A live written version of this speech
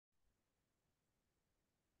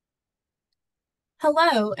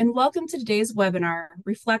Hello, and welcome to today's webinar,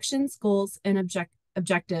 Reflections, Goals, and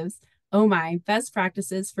Objectives, Oh My, Best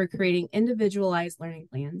Practices for Creating Individualized Learning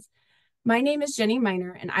Plans. My name is Jenny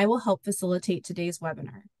Miner, and I will help facilitate today's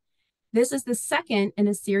webinar. This is the second in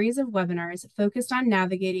a series of webinars focused on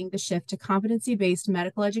navigating the shift to competency-based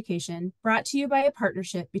medical education, brought to you by a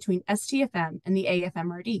partnership between STFM and the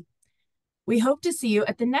AFMRD. We hope to see you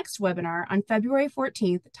at the next webinar on February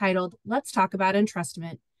 14th, titled, Let's Talk About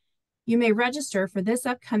Entrustment. You may register for this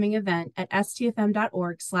upcoming event at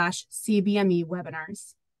stfm.org/CBME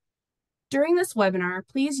webinars. During this webinar,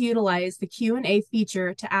 please utilize the Q&A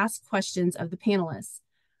feature to ask questions of the panelists.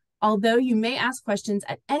 Although you may ask questions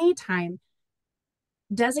at any time,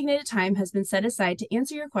 designated time has been set aside to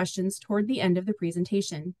answer your questions toward the end of the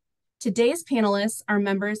presentation. Today's panelists are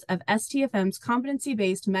members of STFM's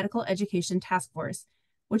Competency-Based Medical Education Task Force,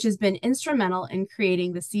 which has been instrumental in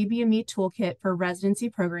creating the CBME toolkit for residency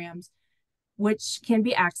programs, which can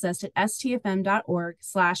be accessed at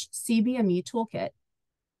stfm.org/CBME toolkit.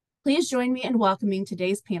 Please join me in welcoming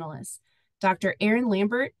today's panelists, Dr. Aaron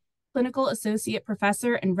Lambert, Clinical Associate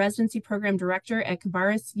Professor and Residency Program Director at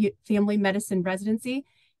Cabarrus Family Medicine Residency,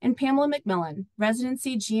 and Pamela McMillan,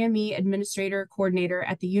 Residency GME Administrator Coordinator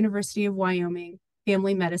at the University of Wyoming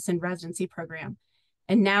Family Medicine Residency Program.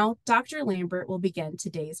 And now, Dr. Lambert will begin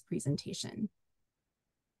today's presentation.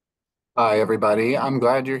 Hi, everybody. I'm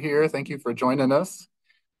glad you're here. Thank you for joining us.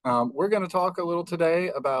 We're going to talk a little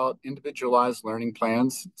today about individualized learning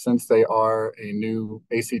plans, since they are a new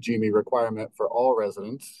ACGME requirement for all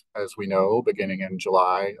residents, as we know, beginning in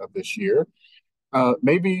July of this year.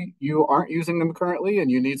 Maybe you aren't using them currently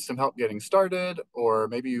and you need some help getting started, or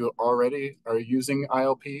maybe you already are using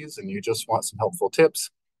ILPs and you just want some helpful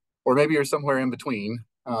tips, or maybe you're somewhere in between.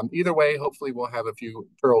 Either way, hopefully we'll have a few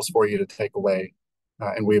pearls for you to take away,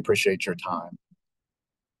 and we appreciate your time.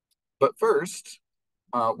 But first,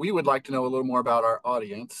 we would like to know a little more about our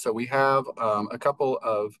audience. So we have a couple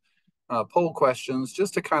of poll questions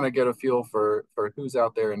just to kind of get a feel for who's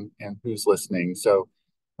out there and who's listening. So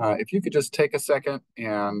if you could just take a second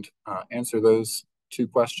and answer those two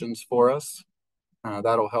questions for us,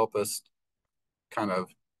 that'll help us kind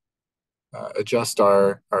of adjust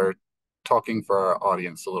our talking for our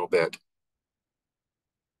audience a little bit.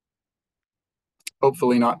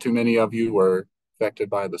 Hopefully not too many of you were affected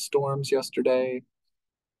by the storms yesterday.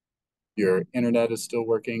 Your internet is still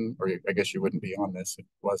working, or I guess you wouldn't be on this if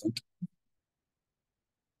it wasn't.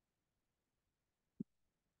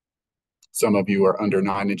 Some of you are under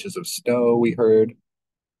 9 inches of snow, we heard.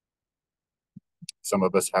 Some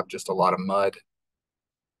of us have just a lot of mud.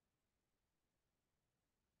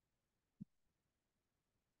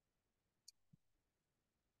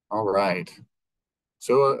 All right.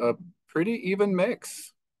 So a pretty even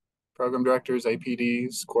mix. Program directors,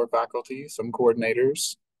 APDs, core faculty, some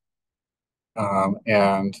coordinators,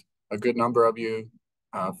 and a good number of you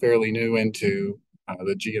fairly new into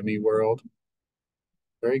the GME world.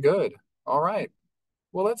 Very good. All right.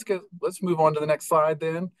 Well, let's move on to the next slide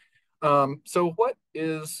then. So what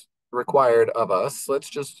is required of us? Let's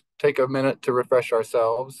just take a minute to refresh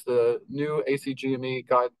ourselves. The new ACGME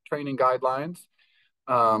training guidelines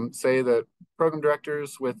say that program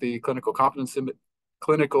directors with the Clinical Competency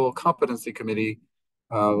Committee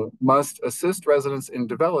must assist residents in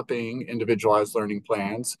developing individualized learning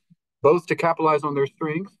plans, both to capitalize on their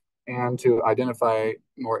strengths and to identify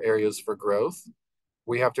more areas for growth.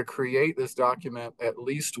 We have to create this document at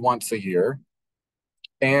least once a year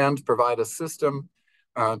and provide a system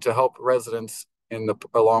to help residents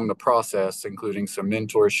along the process, including some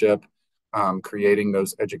mentorship, creating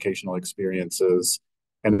those educational experiences,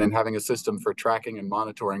 and then having a system for tracking and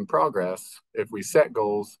monitoring progress. If we set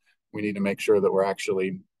goals, we need to make sure that we're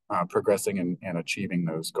actually progressing and achieving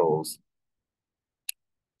those goals.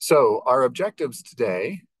 So our objectives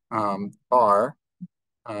today are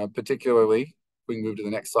particularly, we can move to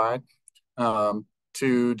the next slide,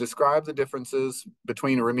 to describe the differences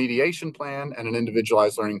between a remediation plan and an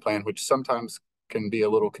individualized learning plan, which sometimes can be a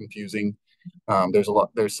little confusing.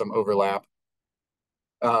 There's some overlap.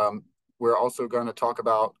 We're also going to talk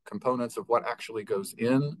about components of what actually goes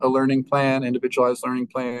in a learning plan, individualized learning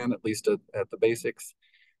plan, at least at the basics.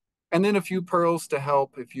 And then a few pearls to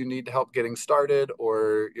help if you need help getting started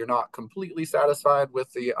or you're not completely satisfied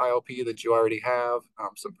with the ILP that you already have,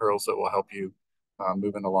 some pearls that will help you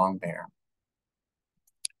moving along there.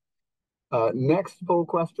 Next poll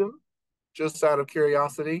question, just out of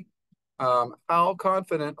curiosity, how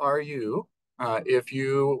confident are you if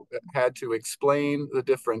you had to explain the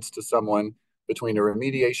difference to someone between a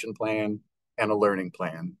remediation plan and a learning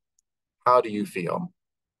plan? How do you feel?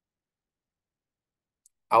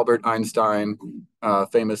 Albert Einstein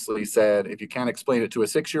famously said, if you can't explain it to a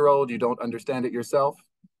 6-year-old, you don't understand it yourself.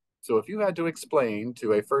 So if you had to explain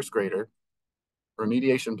to a first grader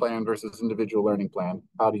remediation plan versus individual learning plan,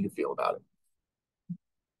 how do you feel about it?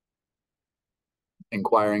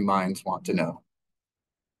 Inquiring minds want to know.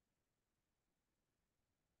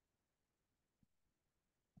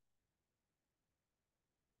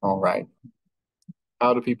 All right.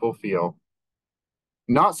 How do people feel?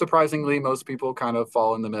 Not surprisingly, most people kind of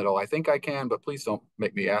fall in the middle. I think I can, but please don't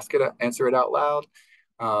make me answer it out loud.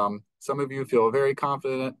 Some of you feel very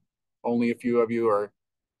confident. Only a few of you are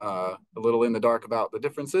a little in the dark about the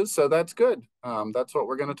differences. So that's good. That's what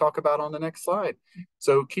we're going to talk about on the next slide.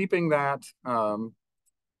 So keeping that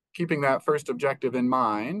first objective in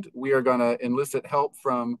mind, we are going to elicit help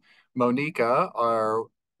from Monica, our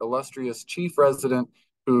illustrious chief resident,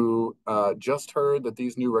 who just heard that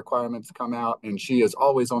these new requirements come out, and she is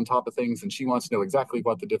always on top of things, and she wants to know exactly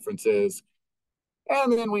what the difference is.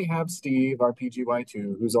 And then we have Steve, our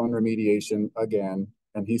PGY2, who's on remediation again,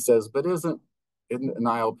 and he says, but isn't an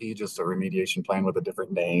ILP just a remediation plan with a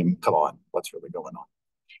different name? Come on, what's really going on?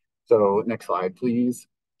 So next slide, please.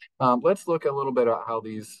 Let's look a little bit at how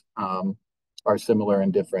these are similar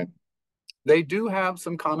and different. They do have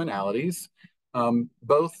some commonalities.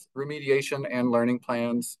 Both remediation and learning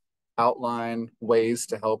plans outline ways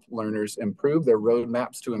to help learners improve their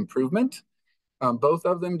roadmaps to improvement. Both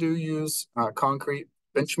of them do use concrete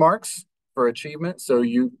benchmarks for achievement, so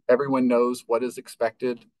everyone knows what is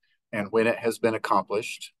expected and when it has been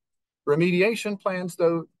accomplished. Remediation plans,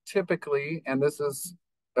 though, typically, and this is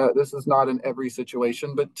not in every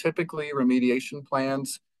situation, but typically remediation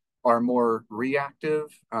plans are more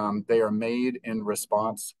reactive. They are made in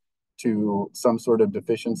response to some sort of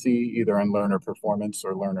deficiency, either in learner performance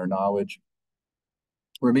or learner knowledge.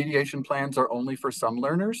 Remediation plans are only for some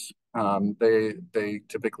learners. They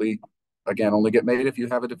typically, again, only get made if you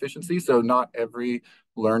have a deficiency. So not every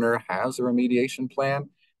learner has a remediation plan,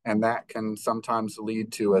 and that can sometimes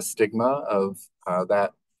lead to a stigma of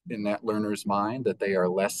that in that learner's mind that they are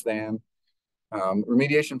less than.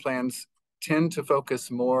 Remediation plans tend to focus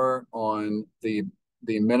more on the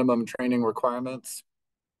minimum training requirements,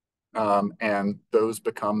 and those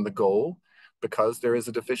become the goal. Because there is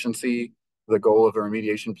a deficiency, the goal of a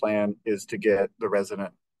remediation plan is to get the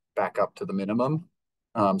resident back up to the minimum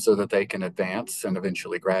so that they can advance and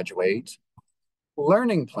eventually graduate.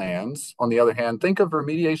 Learning plans, on the other hand, think of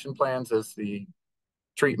remediation plans as the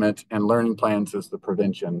treatment and learning plans as the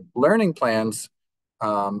prevention. Learning plans,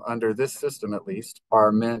 under this system at least,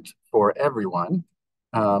 are meant for everyone.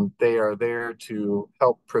 They are there to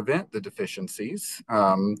help prevent the deficiencies,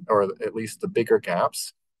 or at least the bigger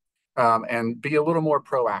gaps, and be a little more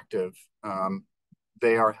proactive.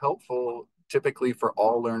 They are helpful typically for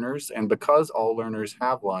all learners, and because all learners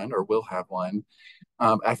have one or will have one,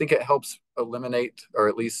 I think it helps eliminate or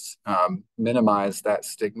at least minimize that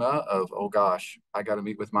stigma of, oh gosh, I got to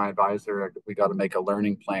meet with my advisor. We got to make a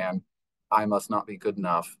learning plan. I must not be good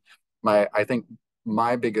enough. I think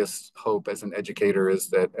my biggest hope as an educator is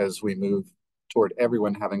that as we move toward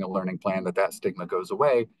everyone having a learning plan, that stigma goes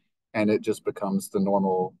away and it just becomes the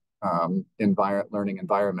normal learning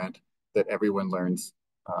environment that everyone learns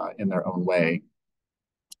in their own way.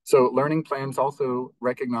 So learning plans also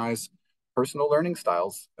recognize personal learning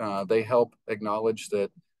styles. They help acknowledge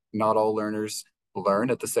that not all learners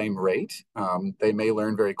learn at the same rate. They may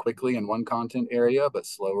learn very quickly in one content area, but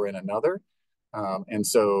slower in another. And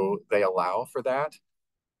so they allow for that.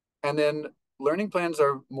 And then learning plans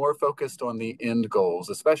are more focused on the end goals,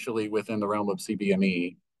 especially within the realm of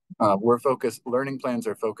CBME. Learning plans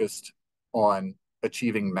are focused on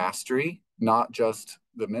achieving mastery, not just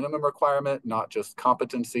the minimum requirement, not just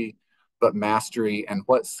competency, but mastery and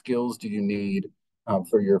what skills do you need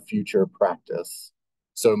for your future practice.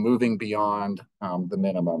 So moving beyond the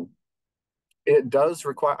minimum. It does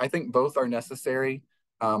require, I think both are necessary.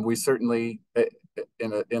 We certainly,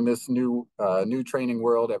 in this new training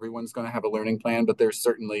world, everyone's going to have a learning plan, but there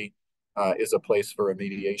certainly is a place for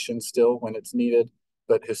remediation still when it's needed.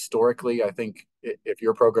 But historically, I think if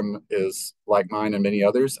your program is like mine and many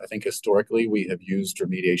others, I think historically we have used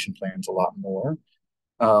remediation plans a lot more.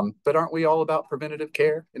 But aren't we all about preventative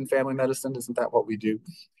care in family medicine? Isn't that what we do?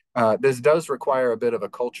 This does require a bit of a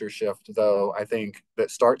culture shift, though, I think,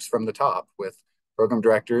 that starts from the top with program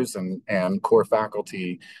directors and core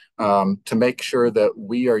faculty to make sure that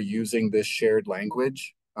we are using this shared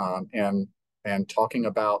language and talking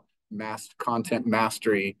about content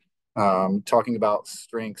mastery, talking about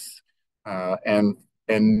strengths, and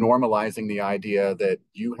normalizing the idea that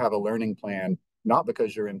you have a learning plan, not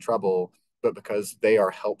because you're in trouble, but because they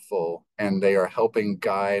are helpful and they are helping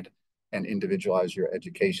guide and individualize your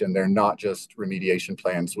education. They're not just remediation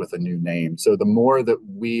plans with a new name. So the more that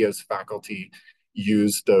we as faculty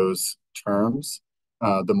use those terms,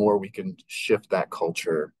 the more we can shift that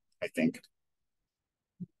culture, I think.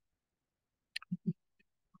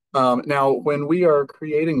 Now, when we are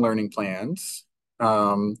creating learning plans,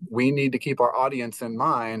 we need to keep our audience in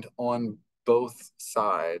mind on both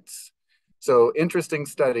sides. So, interesting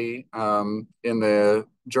study in the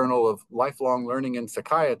Journal of Lifelong Learning in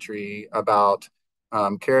Psychiatry about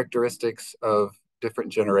characteristics of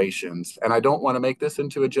different generations. And I don't want to make this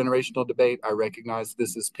into a generational debate. I recognize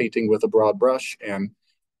this is painting with a broad brush, and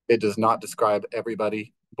it does not describe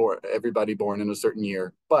everybody born in a certain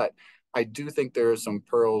year. But I do think there are some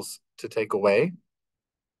pearls to take away.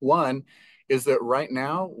 One is that right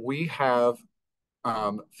now we have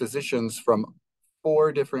physicians from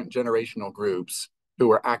 4 different generational groups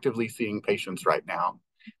who are actively seeing patients right now.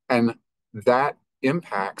 And that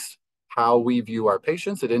impacts how we view our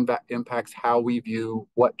patients. It impacts how we view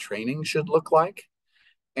what training should look like.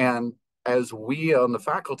 And as we on the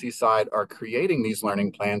faculty side are creating these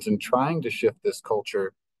learning plans and trying to shift this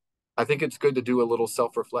culture, I think it's good to do a little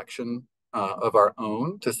self-reflection of our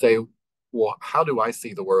own to say, well, how do I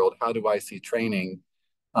see the world? How do I see training?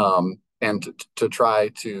 And to try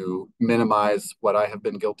to minimize what I have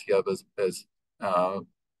been guilty of as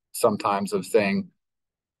sometimes of saying,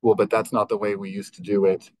 well, but that's not the way we used to do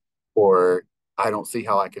it, or I don't see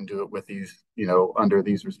how I can do it with these, under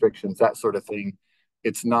these restrictions, that sort of thing.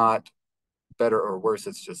 It's not better or worse,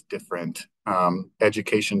 it's just different.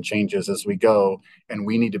 Education changes as we go, and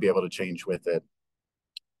we need to be able to change with it.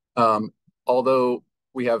 Although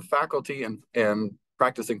we have faculty and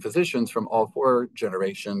practicing physicians from all 4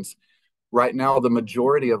 generations, right now the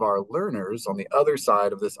majority of our learners on the other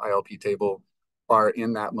side of this ILP table are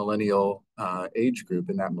in that millennial age group,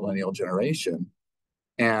 in that millennial generation.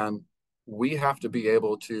 And we have to be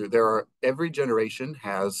able to, every generation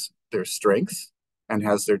has their strengths and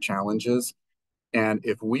has their challenges. And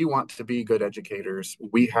if we want to be good educators,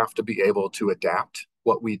 we have to be able to adapt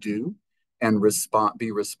what we do and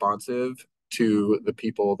be responsive to the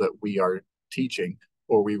people that we are teaching,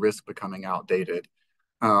 or we risk becoming outdated.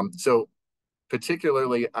 So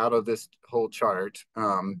particularly out of this whole chart,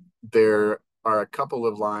 there are a couple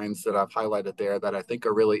of lines that I've highlighted there that I think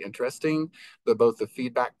are really interesting, both the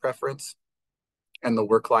feedback preference and the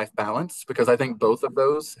work-life balance, because I think both of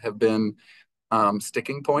those have been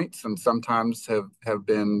sticking points and sometimes have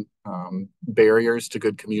been barriers to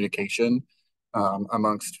good communication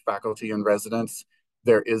amongst faculty and residents.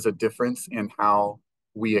 There is a difference in how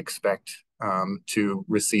we expect to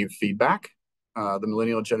receive feedback. The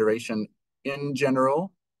millennial generation in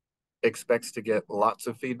general expects to get lots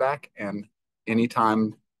of feedback, and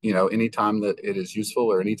anytime that it is useful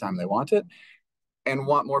or anytime they want it, and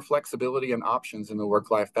want more flexibility and options in the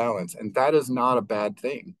work-life balance. And that is not a bad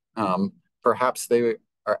thing. Perhaps they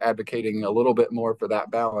are advocating a little bit more for that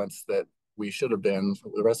balance that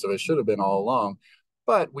the rest of us should have been all along.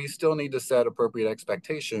 But we still need to set appropriate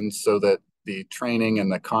expectations so that the training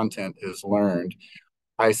and the content is learned.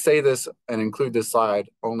 I say this and include this slide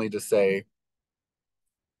only to say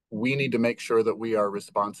we need to make sure that we are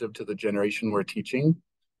responsive to the generation we're teaching,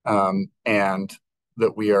 and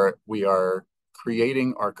that we are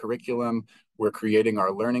creating our curriculum, we're creating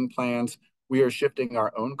our learning plans, we are shifting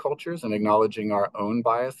our own cultures and acknowledging our own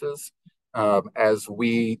biases as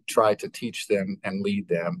we try to teach them and lead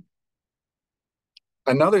them.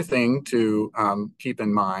 Another thing to keep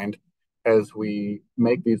in mind as we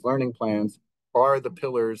make these learning plans are the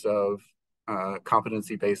pillars of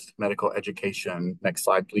competency-based medical education. Next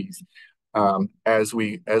slide, please. As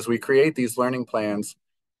we create these learning plans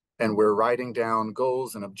and we're writing down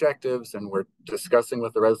goals and objectives and we're discussing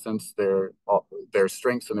with the residents their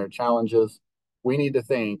strengths and their challenges, we need to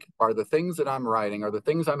think, are the things that I'm writing, are the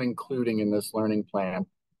things I'm including in this learning plan,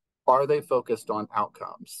 are they focused on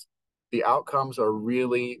outcomes? The outcomes are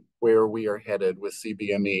really where we are headed with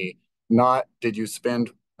CBME. Not did you spend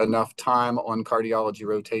enough time on cardiology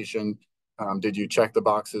rotation, did you check the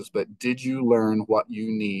boxes, but did you learn what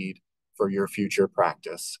you need for your future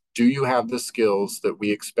practice? Do you have the skills that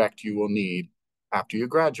we expect you will need after you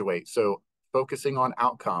graduate? So focusing on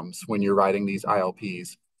outcomes when you're writing these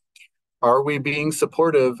ILPs. Are we being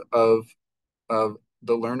supportive of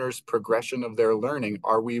the learner's progression of their learning?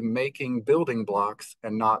 Are we making building blocks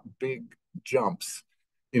and not big jumps?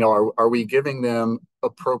 Are we giving them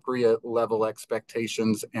appropriate level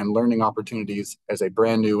expectations and learning opportunities as a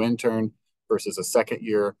brand new intern versus a second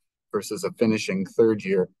year versus a finishing third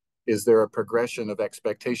year? Is there a progression of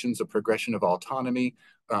expectations, a progression of autonomy,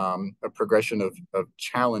 a progression of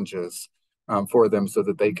challenges for them so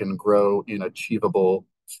that they can grow in achievable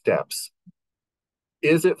steps?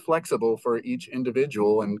 Is it flexible for each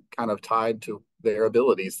individual and kind of tied to their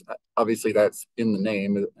abilities? Obviously, that's in the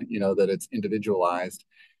name, that it's individualized.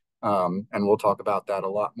 And we'll talk about that a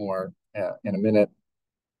lot more in a minute.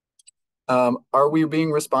 Are we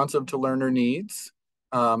being responsive to learner needs?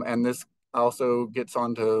 And this also gets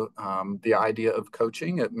onto the idea of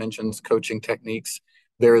coaching. It mentions coaching techniques.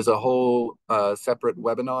 There is a whole separate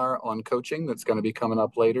webinar on coaching that's going to be coming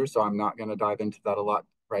up later, so I'm not going to dive into that a lot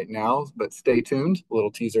right now, but stay tuned. A little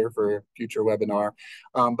teaser for a future webinar.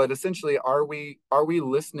 But essentially, are we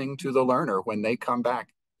listening to the learner when they come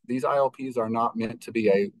back? These ILPs are not meant to be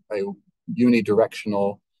a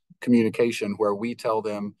unidirectional communication where we tell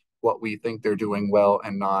them what we think they're doing well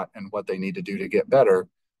and not, and what they need to do to get better.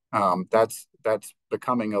 That's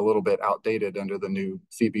becoming a little bit outdated under the new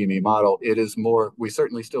CBME model. It is more, we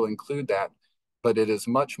certainly still include that, but it is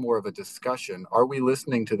much more of a discussion. Are we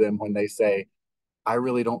listening to them when they say, I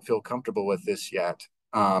really don't feel comfortable with this yet?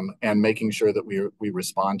 And making sure that we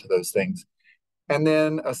respond to those things. And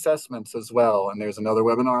then assessments as well. And there's another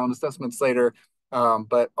webinar on assessments later.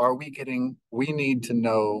 But we need to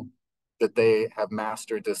know that they have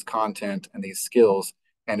mastered this content and these skills.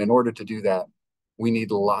 And in order to do that, we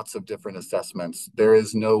need lots of different assessments. There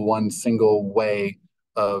is no one single way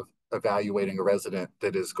of evaluating a resident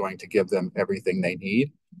that is going to give them everything they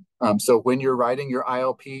need. So when you're writing your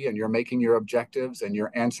ILP and you're making your objectives and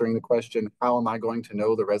you're answering the question, how am I going to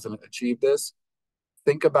know the resident achieved this?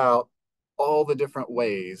 Think about all the different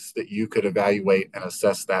ways that you could evaluate and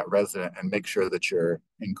assess that resident and make sure that you're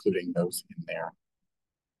including those in there.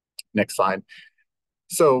 Next slide.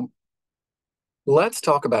 So let's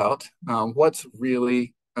talk about what's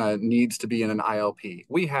really needs to be in an ILP.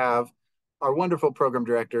 We have our wonderful program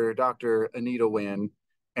director, Dr. Anita Nguyen,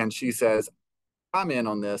 and she says, I'm in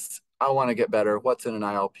on this. I want to get better. What's in an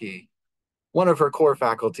ILP? One of her core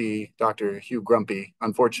faculty, Dr. Hugh Grumpy,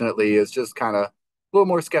 unfortunately, is just kind of a little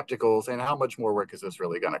more skeptical, saying, how much more work is this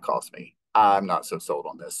really going to cost me? I'm not so sold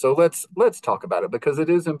on this. So let's talk about it, because it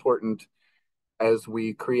is important as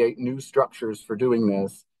we create new structures for doing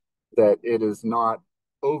this, that it is not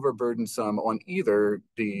overburdensome on either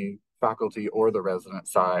the faculty or the resident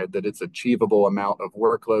side, that it's achievable amount of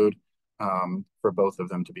workload for both of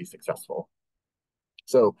them to be successful.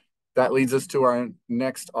 So that leads us to our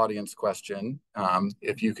next audience question.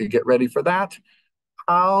 If you could get ready for that,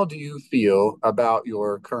 how do you feel about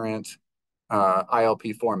your current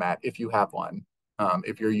ILP format, if you have one?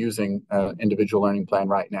 If you're using an individual learning plan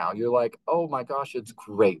right now, you're like, oh my gosh, it's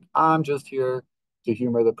great. I'm just here to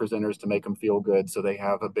humor the presenters to make them feel good so they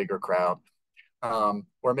have a bigger crowd.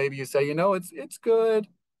 Or maybe you say, it's good,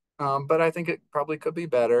 but I think it probably could be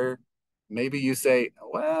better. Maybe you say,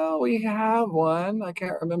 well, we have one. I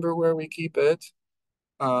can't remember where we keep it.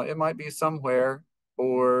 It might be somewhere.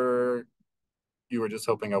 Or you were just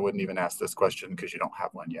hoping I wouldn't even ask this question because you don't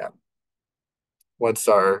have one yet. What's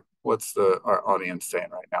our audience saying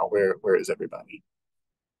right now? Where is everybody?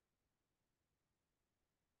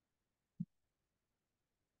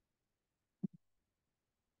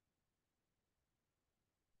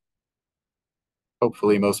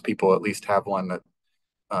 Hopefully most people at least have one that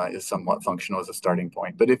is somewhat functional as a starting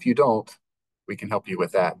point. But if you don't, we can help you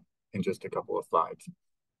with that in just a couple of slides.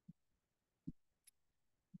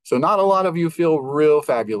 So not a lot of you feel real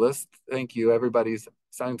fabulous. Thank you.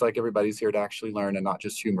 Sounds like everybody's here to actually learn and not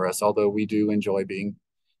just humor us, although we do enjoy being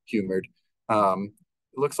humored. It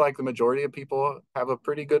looks like the majority of people have a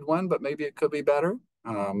pretty good one, but maybe it could be better.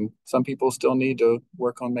 Some people still need to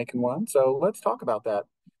work on making one. So let's talk about that.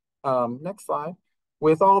 Next slide.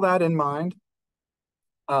 With all that in mind,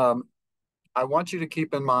 I want you to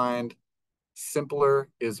keep in mind, simpler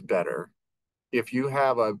is better. If you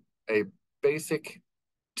have a basic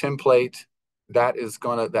template that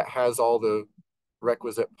has all the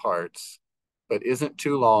requisite parts, but isn't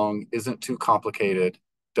too long, isn't too complicated,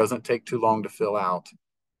 doesn't take too long to fill out,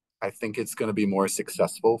 I think it's going to be more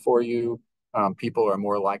successful for you. People are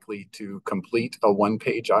more likely to complete a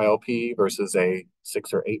one-page ILP versus a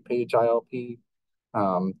 6 or 8-page ILP.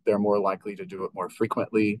 They're more likely to do it more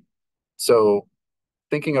frequently. So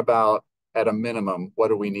thinking about, at a minimum, what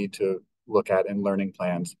do we need to look at in learning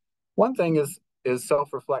plans? One thing is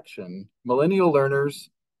self-reflection. Millennial learners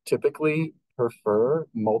typically prefer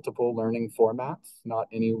multiple learning formats, not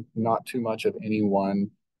too much of any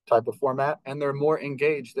one type of format, and they're more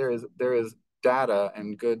engaged. There is data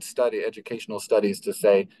and good educational studies to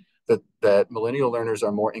say that millennial learners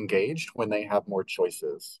are more engaged when they have more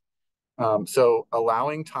choices. So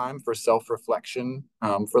allowing time for self-reflection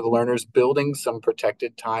for the learners, building some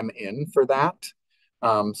protected time in for that,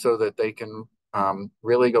 so that they can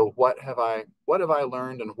really go, what have I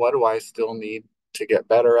learned and what do I still need to get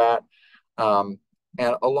better at? Um,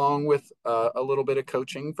 and along with a little bit of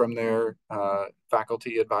coaching from their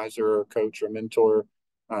faculty advisor or coach or mentor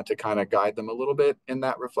to kind of guide them a little bit in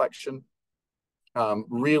that reflection,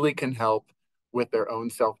 really can help with their own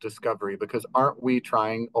self-discovery, because aren't we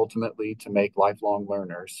trying ultimately to make lifelong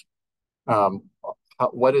learners? Um,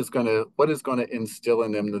 what is going to instill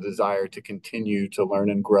in them the desire to continue to learn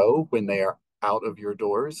and grow when they are out of your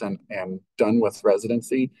doors and done with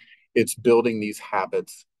residency? It's building these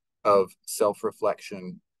habits of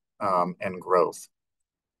self-reflection and growth.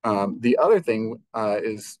 The other thing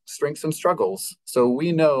is strengths and struggles. So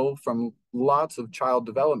we know from lots of child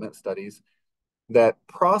development studies that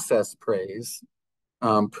process praise,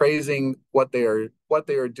 praising what they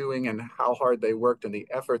are doing and how hard they worked and the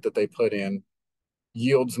effort that they put in,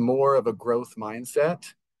 yields more of a growth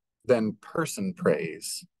mindset than person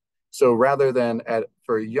praise. So rather than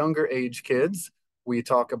for younger age kids, we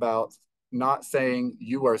talk about not saying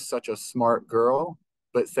you are such a smart girl,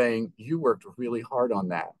 but saying you worked really hard on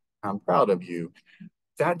that. I'm proud of you.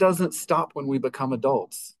 That doesn't stop when we become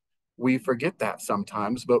adults. We forget that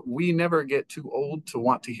sometimes, but we never get too old to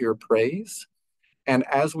want to hear praise. And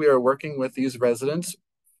as we are working with these residents,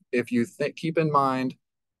 if you keep in mind,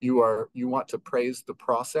 you want to praise the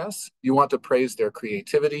process, you want to praise their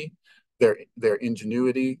creativity, their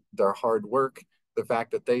ingenuity, their hard work, the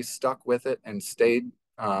fact that they stuck with it and stayed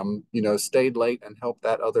late and helped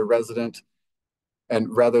that other resident,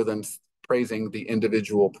 and rather than praising the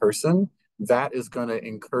individual person, that is going to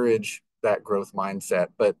encourage that growth mindset.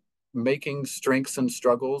 But making strengths and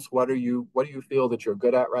struggles, what do you feel that you're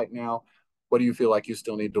good at right now? What do you feel like you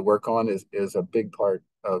still need to work on is a big part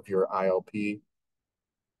of your ILP.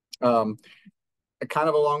 Um, Kind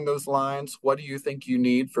of along those lines, what do you think you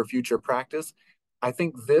need for future practice? I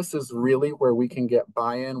think this is really where we can get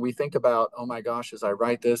buy-in. We think about, oh my gosh, as I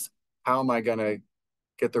write this, how am I going to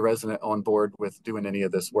get the resident on board with doing any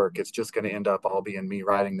of this work? It's just going to end up all being me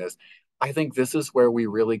writing this. I think this is where we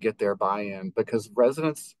really get their buy-in, because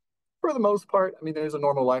residents, for the most part, I mean, there's a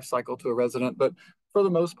normal life cycle to a resident, but for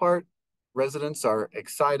the most part, residents are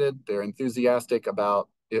excited, they're enthusiastic about,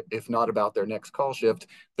 if not about their next call shift,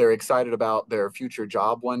 they're excited about their future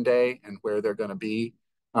job one day and where they're going to be.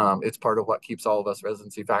 It's part of what keeps all of us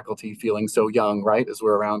residency faculty feeling so young, right? As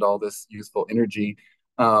we're around all this youthful energy.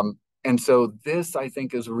 And so this, I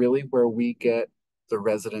think, is really where we get the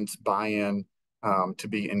residents' buy-in to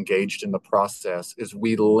be engaged in the process, is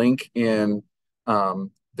we link in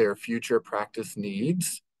their future practice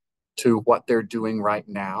needs to what they're doing right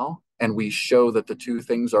now. And we show that the two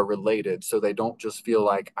things are related, so they don't just feel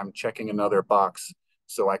like I'm checking another box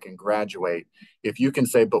so I can graduate. If you can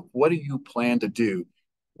say, but what do you plan to do?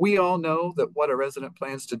 We all know that what a resident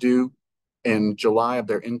plans to do in July of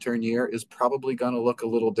their intern year is probably going to look a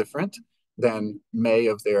little different than May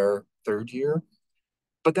of their third year.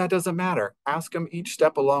 But that doesn't matter. Ask them each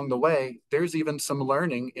step along the way. There's even some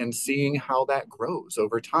learning in seeing how that grows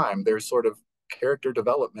over time. There's sort of character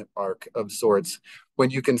development arc of sorts. When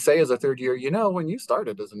you can say as a third year, when you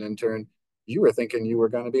started as an intern, you were thinking you were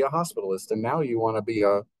going to be a hospitalist, and now you want to be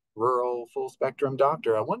a rural full spectrum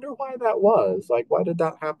doctor. I wonder why that was. Like, why did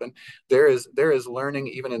that happen? There is learning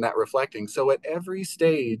even in that reflecting. So at every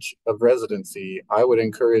stage of residency, I would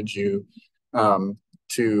encourage you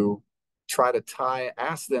to try to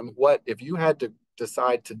ask them, what if you had to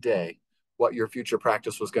decide today what your future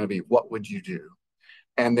practice was going to be, what would you do?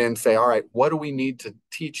 And then say, all right, what do we need to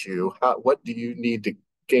teach you? What do you need to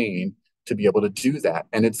gain to be able to do that?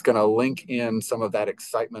 And it's going to link in some of that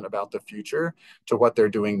excitement about the future to what they're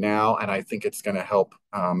doing now. And I think it's going to help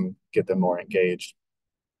get them more engaged.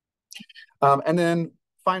 And then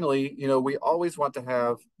finally, we always want to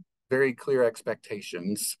have very clear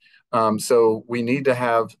expectations. So we need to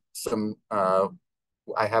have some,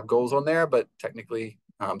 I have goals on there, but technically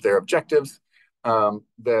they're objectives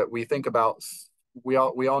that we think about. We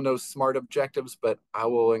all know SMART objectives, but I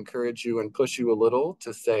will encourage you and push you a little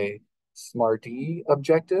to say SMARTY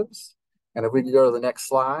objectives. And if we can go to the next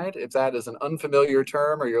slide, if that is an unfamiliar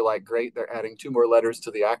term, or you're like, great, they're adding 2 more letters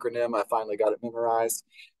to the acronym, I finally got it memorized.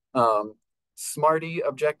 SMARTY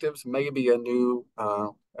objectives may be a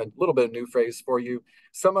little bit of new phrase for you.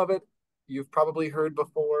 Some of it you've probably heard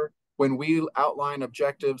before. When we outline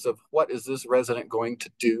objectives of what is this resident going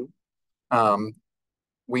to do,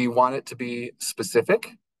 we want it to be specific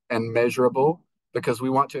and measurable, because we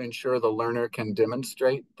want to ensure the learner can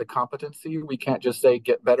demonstrate the competency. We can't just say,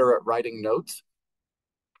 get better at writing notes.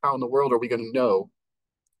 how in the world are we going to know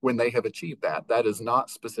when they have achieved that? That is not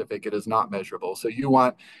specific. It is not measurable. So you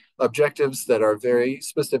want objectives that are very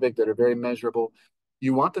specific, that are very measurable.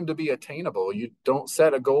 You want them to be attainable. You don't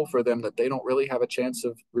set a goal for them that they don't really have a chance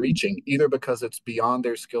of reaching, either because it's beyond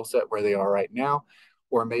their skill set where they are right now,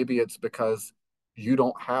 or maybe it's because you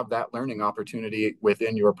don't have that learning opportunity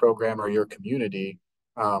within your program or your community.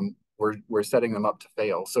 We're setting them up to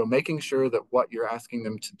fail. So making sure that what you're asking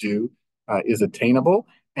them to do is attainable,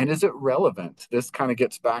 and is it relevant? This kind of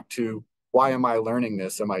gets back to, why am I learning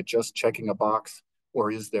this? Am I just checking a box, or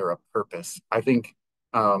is there a purpose? I think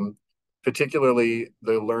particularly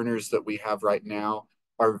the learners that we have right now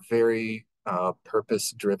are very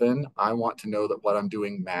purpose driven. I want to know that what I'm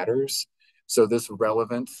doing matters. So this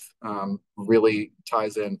relevance really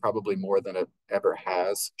ties in probably more than it ever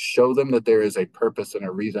has. Show them that there is a purpose and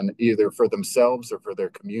a reason, either for themselves or for their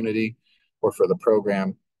community or for the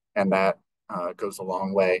program. And that goes a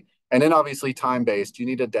long way. And then obviously time-based, you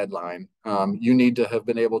need a deadline. You need to have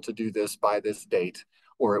been able to do this by this date,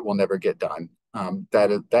 or it will never get done.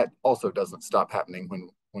 That also doesn't stop happening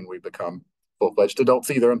when we become full-fledged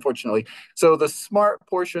adults either, unfortunately. So the SMART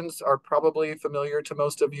portions are probably familiar to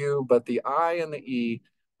most of you, but the I and the E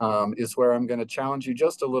is where I'm going to challenge you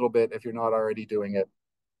just a little bit if you're not already doing it.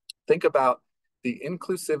 Think about the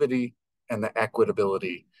inclusivity and the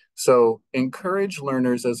equitability. So encourage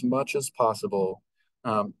learners as much as possible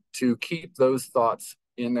to keep those thoughts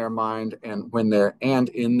in their mind and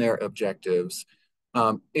in their objectives.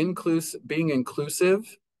 Being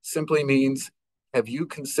inclusive simply means, have you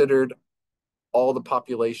considered all the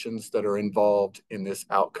populations that are involved in this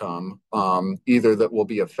outcome, either that will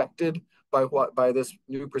be affected by this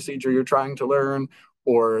new procedure you're trying to learn,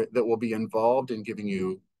 or that will be involved in giving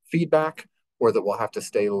you feedback, or that will have to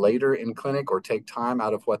stay later in clinic or take time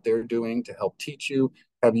out of what they're doing to help teach you?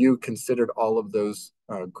 Have you considered all of those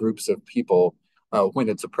groups of people when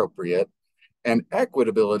it's appropriate? And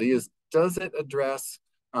equitability is, does it address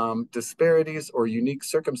disparities or unique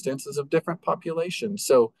circumstances of different populations?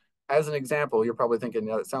 So as an example, you're probably thinking,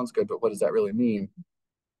 yeah, that sounds good, but what does that really mean?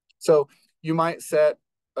 So you might set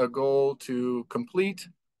a goal to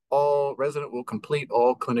resident will complete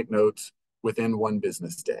all clinic notes within 1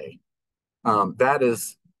 business day. That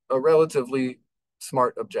is a relatively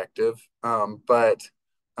smart objective, but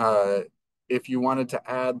if you wanted to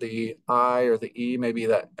add the I or the E, maybe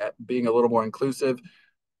that being a little more inclusive,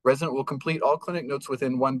 resident will complete all clinic notes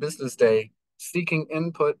within 1 business day, seeking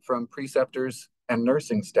input from preceptors and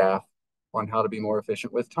nursing staff on how to be more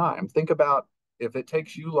efficient with time. Think about, if it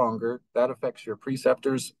takes you longer, that affects your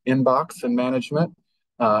preceptors' inbox and management,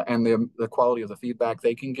 and the quality of the feedback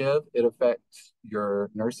they can give. It affects your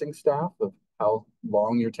nursing staff of how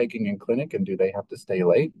long you're taking in clinic, and do they have to stay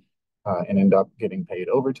late and end up getting paid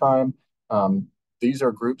overtime. These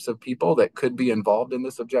are groups of people that could be involved in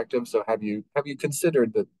this objective. So have you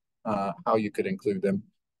considered that how you could include them?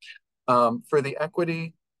 For the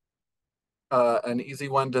equity, an easy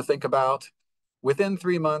one to think about. Within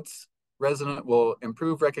 3 months, resident will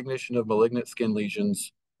improve recognition of malignant skin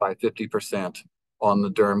lesions by 50% on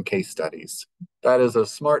the derm case studies. That is a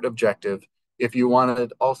SMART objective. If you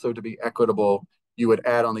wanted also to be equitable, you would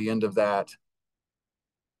add on the end of that,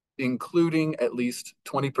 including at least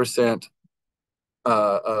 20%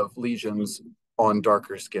 of lesions on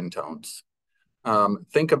darker skin tones.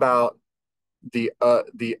 Think about the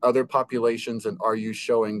other populations, and are you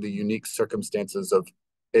showing the unique circumstances of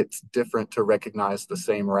it's different to recognize the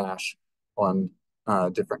same rash on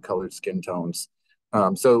different colored skin tones.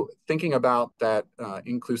 So thinking about that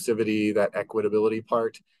inclusivity, that equitability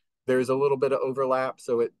part, there's a little bit of overlap.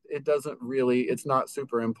 So it doesn't really, it's not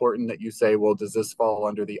super important that you say, well, does this fall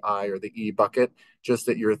under the I or the E bucket? Just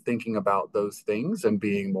that you're thinking about those things and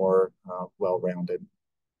being more well-rounded.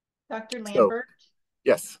 Dr. So, Lambert?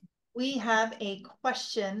 yes. We have a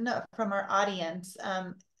question from our audience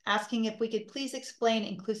asking if we could please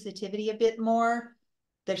explain inclusivity a bit more.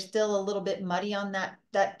 They're still a little bit muddy on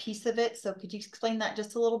that piece of it. So could you explain that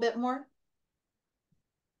just a little bit more?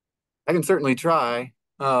 I can certainly try.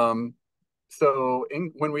 When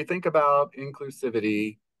we think about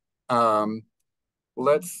inclusivity,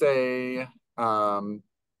 let's say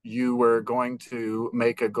you were going to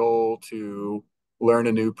make a goal to learn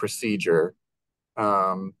a new procedure.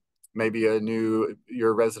 Maybe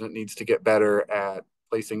your resident needs to get better at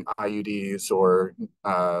placing IUDs or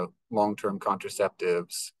long-term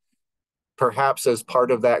contraceptives. Perhaps as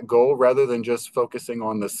part of that goal, rather than just focusing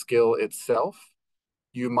on the skill itself,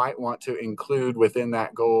 you might want to include within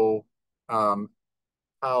that goal how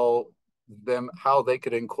they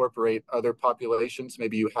could incorporate other populations.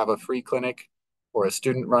 Maybe you have a free clinic or a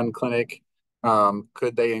student-run clinic,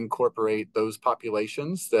 Could they incorporate those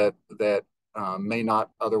populations that may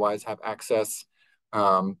not otherwise have access,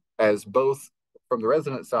 as both from the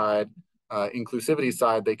resident side, inclusivity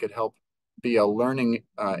side, they could help be a learning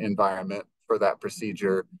environment for that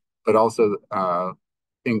procedure, but also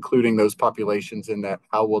including those populations in that,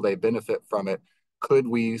 how will they benefit from it? Could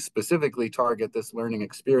we specifically target this learning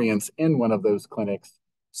experience in one of those clinics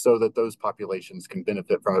so that those populations can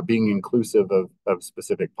benefit from it, being inclusive of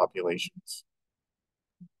specific populations?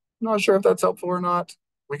 I'm not sure if that's helpful or not.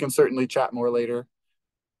 We can certainly chat more later.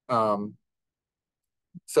 Um,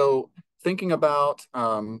 so thinking about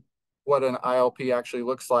what an ILP actually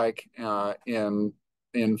looks like in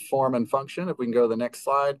form and function, if we can go to the next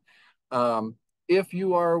slide. If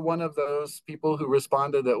you are one of those people who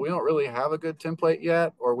responded that we don't really have a good template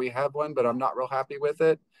yet, or we have one, but I'm not real happy with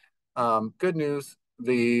it, good news,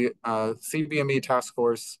 the CBME task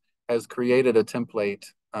force has created a template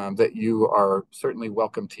that you are certainly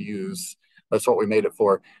welcome to use. That's what we made it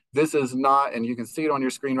for. This is not, and you can see it on your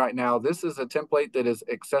screen right now, this is a template that is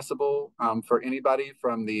accessible for anybody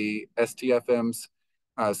from the STFM's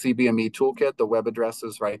CBME toolkit. The web address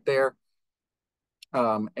is right there.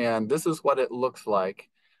 And this is what it looks like.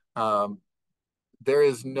 There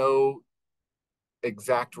is no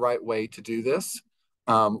exact right way to do this.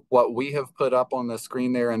 What we have put up on the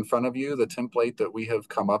screen there in front of you, the template that we have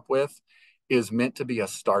come up with, is meant to be a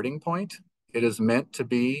starting point. It is meant to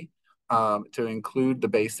be to include the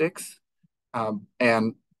basics,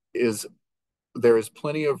 and there is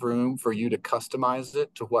plenty of room for you to customize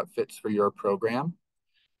it to what fits for your program.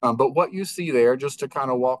 But what you see there, just to kind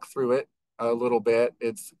of walk through it a little bit,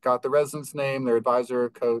 it's got the resident's name, their advisor,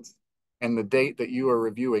 coach, and the date that you are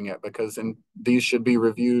reviewing it, because these should be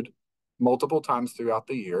reviewed multiple times throughout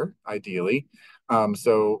the year, ideally.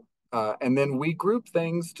 And then we group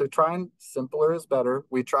things to try, and simpler is better.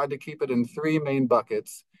 We tried to keep it in 3 main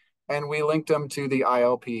buckets, and we linked them to the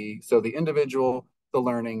ILP. So the individual, the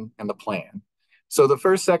learning, and the plan. So the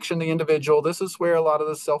first section, the individual, this is where a lot of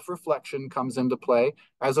the self-reflection comes into play.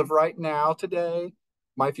 As of right now, today,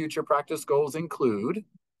 my future practice goals include,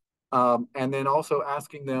 and then also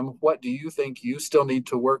asking them, what do you think you still need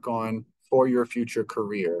to work on for your future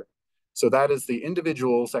career? So that is the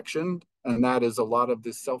individual section, and that is a lot of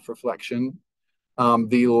this self-reflection.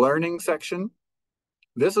 The learning section,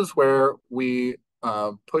 this is where we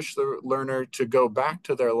push the learner to go back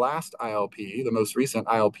to their last ILP, the most recent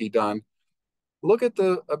ILP done. Look at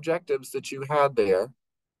the objectives that you had there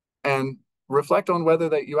and reflect on whether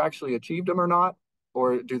that you actually achieved them or not,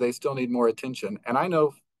 or do they still need more attention? And I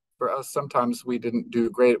know for us, sometimes we didn't do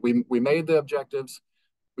great. We made the objectives.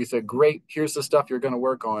 We said, great, here's the stuff you're going to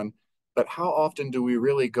work on. But how often do we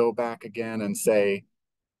really go back again and say,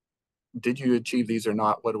 did you achieve these or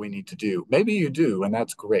not? What do we need to do? Maybe you do, and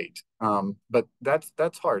that's great. But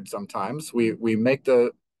that's hard sometimes. We make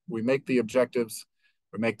the objectives,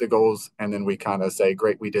 we make the goals, and then we kind of say,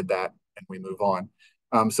 great, we did that, and we move on.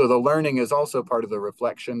 So the learning is also part of the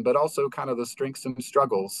reflection, but also kind of the strengths and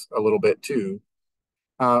struggles a little bit too.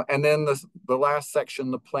 And then the last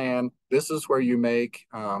section, the plan, this is where you make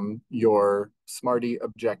your SMARTY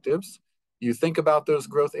objectives. You think about those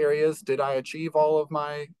growth areas. Did I achieve all of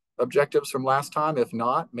my objectives from last time? If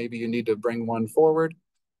not, maybe you need to bring one forward.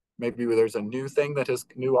 Maybe there's a new thing that has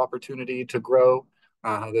new opportunity to grow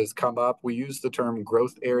that has come up. We use the term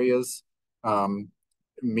growth areas,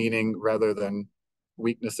 meaning rather than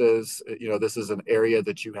weaknesses, this is an area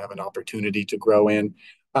that you have an opportunity to grow in.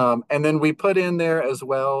 And then we put in there as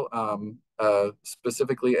well,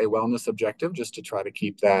 specifically a wellness objective, just to try to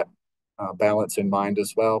keep that balance in mind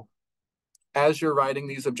as well. As you're writing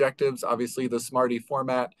these objectives, obviously the SMARTY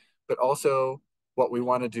format, but also what we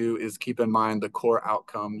want to do is keep in mind the core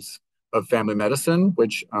outcomes of family medicine,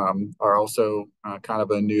 which are also kind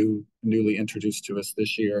of newly introduced to us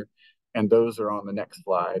this year. And those are on the next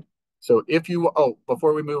slide. So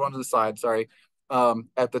before we move on to the slide, sorry.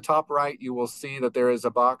 At the top right, you will see that there is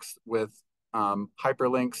a box with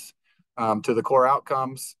hyperlinks to the core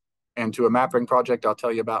outcomes and to a mapping project I'll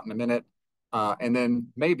tell you about in a minute. And then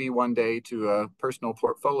maybe one day to a personal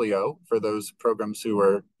portfolio for those programs who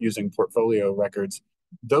are using portfolio records.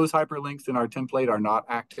 Those hyperlinks in our template are not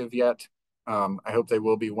active yet. I hope they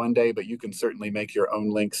will be one day, but you can certainly make your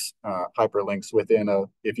own links, hyperlinks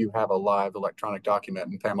if you have a live electronic document,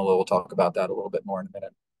 and Pamela will talk about that a little bit more in a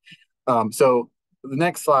minute. So the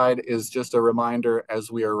next slide is just a reminder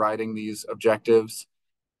as we are writing these objectives,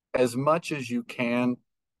 as much as you can,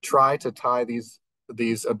 try to tie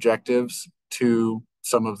these objectives to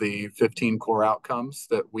some of the 15 core outcomes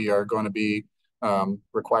that we are going to be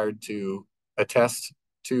required to attest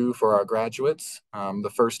 2 for our graduates.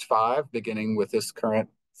 The first 5, beginning with this current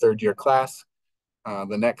third-year class.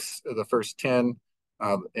 The first 10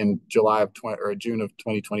 in June of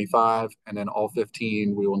 2025, and then all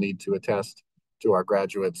 15 we will need to attest to our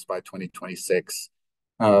graduates by 2026.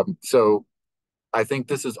 So I think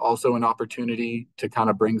this is also an opportunity to kind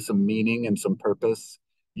of bring some meaning and some purpose.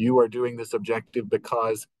 You are doing this objective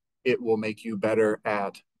because it will make you better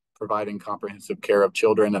at providing comprehensive care of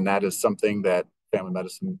children, and that is something that family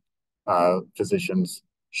medicine physicians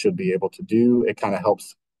should be able to do. It kind of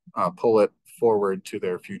helps pull it forward to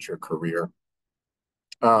their future career.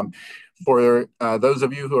 For those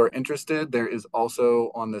of you who are interested, there is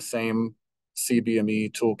also on the same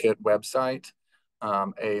CBME Toolkit website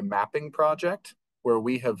a mapping project where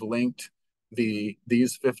we have linked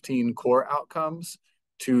these 15 core outcomes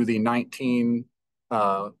to the 19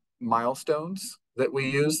 milestones that we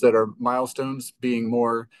use, that are milestones being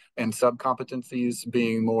more, and subcompetencies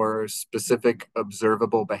being more specific,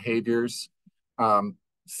 observable behaviors.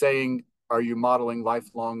 Saying, are you modeling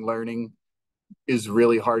lifelong learning is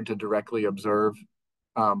really hard to directly observe,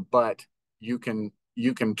 but you can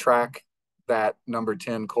track that number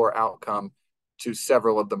 10 core outcome to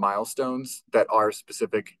several of the milestones that are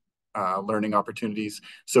specific learning opportunities.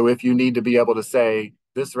 So if you need to be able to say,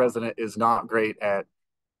 this resident is not great at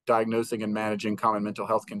diagnosing and managing common mental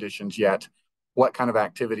health conditions yet, what kind of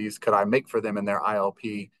activities could I make for them in their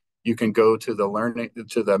ILP? You can go to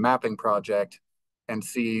the mapping project and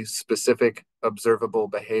see specific observable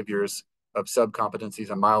behaviors of subcompetencies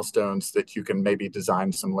and milestones that you can maybe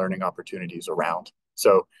design some learning opportunities around.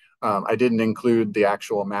 So I didn't include the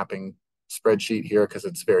actual mapping spreadsheet here because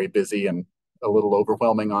it's very busy and a little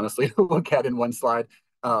overwhelming, honestly, to look at in one slide.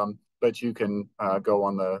 But you can go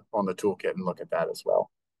on the toolkit and look at that as well.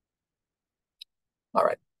 All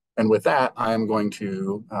right. And with that, I am going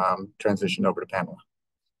to transition over to Pamela.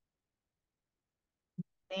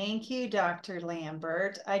 Thank you, Dr.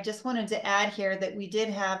 Lambert. I just wanted to add here that we did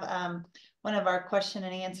have one of our question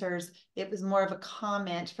and answers. It was more of a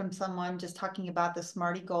comment from someone just talking about the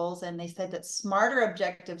SMARTY goals, and they said that smarter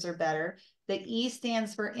objectives are better. The E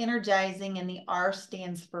stands for energizing and the R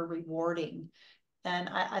stands for rewarding. And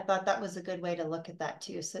I thought that was a good way to look at that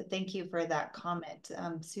too. So thank you for that comment.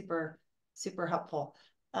 Super, super helpful.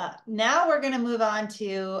 Now we're going to move on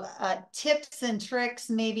to tips and tricks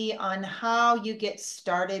maybe on how you get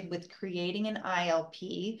started with creating an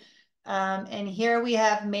ILP. And here we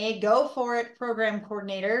have May Go For It, program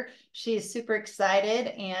coordinator. She is super excited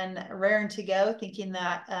and raring to go, thinking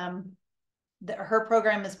that her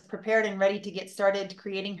program is prepared and ready to get started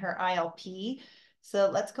creating her ILP. So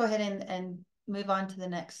let's go ahead and move on to the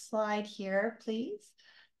next slide here, please.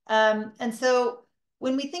 And so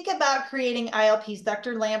when we think about creating ILPs,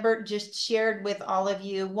 Dr. Lambert just shared with all of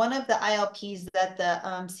you one of the ILPs that the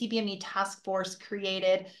CBME task force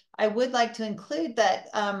created. I would like to include that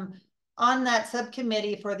on that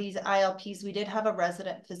subcommittee for these ILPs, we did have a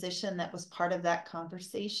resident physician that was part of that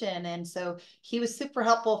conversation. And so he was super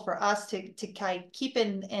helpful for us to keep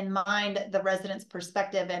in mind the resident's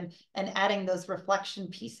perspective and adding those reflection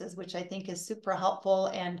pieces, which I think is super helpful.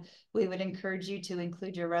 And we would encourage you to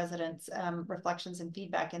include your residents' reflections and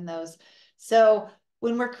feedback in those. So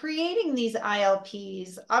when we're creating these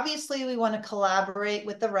ILPs, obviously we want to collaborate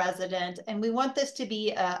with the resident, and we want this to be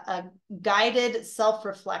a guided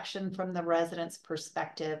self-reflection from the resident's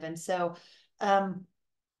perspective. And so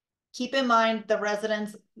keep in mind the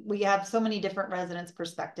residents, we have so many different residents'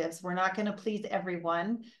 perspectives. We're not going to please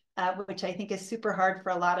everyone, which I think is super hard for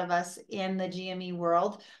a lot of us in the GME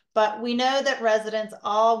world. But we know that residents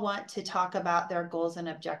all want to talk about their goals and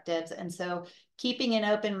objectives. And so keeping an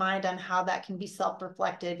open mind on how that can be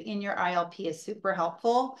self-reflective in your ILP is super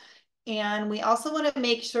helpful. And we also want to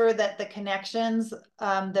make sure that the connections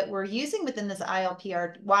that we're using within this ILP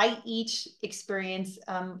are why each experience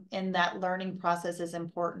in that learning process is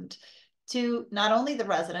important to not only the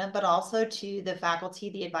resident, but also to the faculty,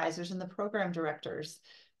 the advisors, and the program directors.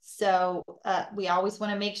 So we always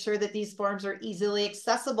want to make sure that these forms are easily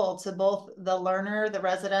accessible to both the learner, the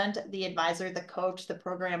resident, the advisor, the coach, the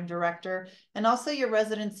program director, and also your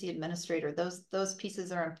residency administrator. Those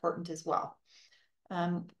pieces are important as well.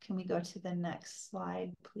 Can we go to the next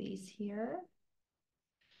slide, please, here?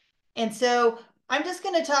 And so I'm just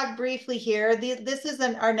going to talk briefly here. This is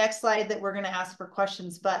our next slide that we're going to ask for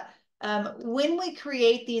questions, but when we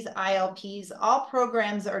create these ILPs, all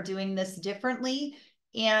programs are doing this differently.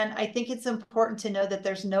 And I think it's important to know that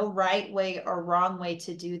there's no right way or wrong way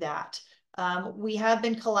to do that. We have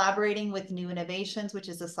been collaborating with New Innovations, which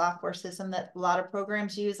is a software system that a lot of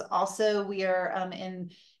programs use. Also, we are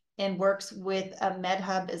in and works with a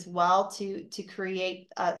MedHub as well to create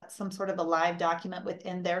some sort of a live document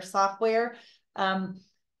within their software.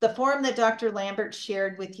 The form that Dr. Lambert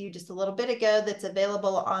shared with you just a little bit ago that's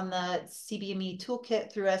available on the CBME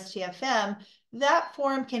toolkit through STFM, that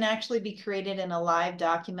form can actually be created in a live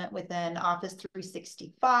document within Office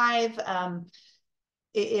 365.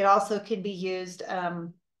 It also can be used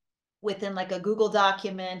within like a Google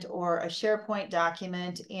document or a SharePoint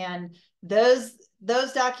document. And those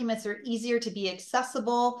documents are easier to be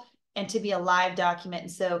accessible and to be a live document.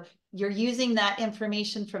 And so you're using that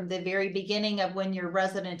information from the very beginning of when your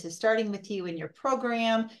resident is starting with you in your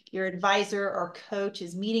program, your advisor or coach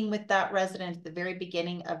is meeting with that resident at the very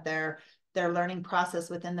beginning of their learning process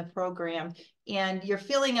within the program. And you're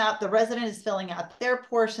filling out, the resident is filling out their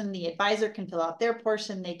portion, the advisor can fill out their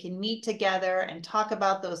portion, they can meet together and talk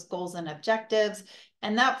about those goals and objectives.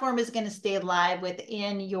 And that form is going to stay live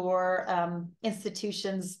within your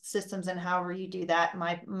institution's systems and however you do that.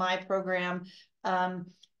 My program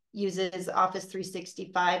uses Office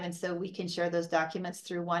 365, and so we can share those documents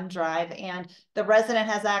through OneDrive, and the resident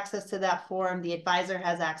has access to that form, the advisor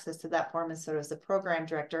has access to that form, and so does the program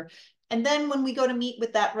director. And then when we go to meet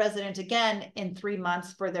with that resident again in 3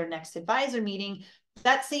 months for their next advisor meeting,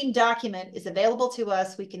 that same document is available to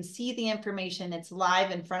us. We can see the information, it's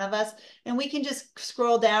live in front of us, and we can just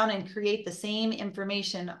scroll down and create the same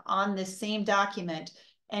information on this same document,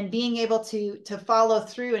 and being able to follow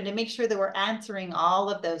through and to make sure that we're answering all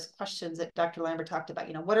of those questions that Dr. Lambert talked about.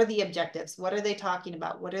 You know, what are the objectives? What are they talking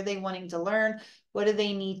about? What are they wanting to learn? What do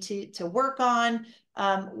they need to work on?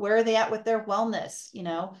 Where are they at with their wellness? You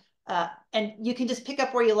know, and you can just pick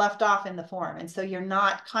up where you left off in the form. And so you're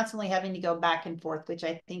not constantly having to go back and forth, which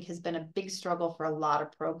I think has been a big struggle for a lot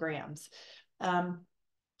of programs.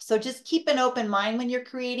 So just keep an open mind when you're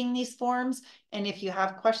creating these forms. And if you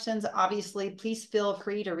have questions, obviously, please feel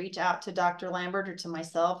free to reach out to Dr. Lambert or to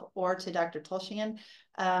myself or to Dr. Tulshian.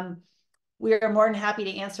 We are more than happy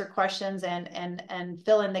to answer questions and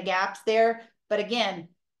fill in the gaps there. But again,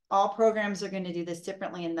 all programs are going to do this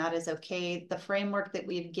differently, and that is okay. The framework that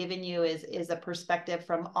we've given you is a perspective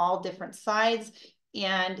from all different sides.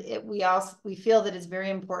 And we feel that it's very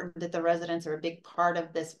important that the residents are a big part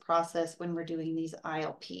of this process when we're doing these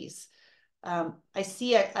ILPs. I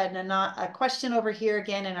see a question over here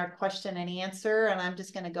again in our question and answer, and I'm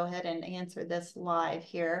just going to go ahead and answer this live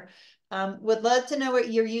here. Would love to know what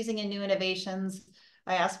you're using in New Innovations.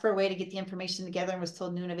 I asked for a way to get the information together and was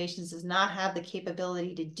told New Innovations does not have the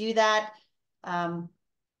capability to do that. And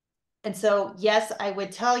so, yes, I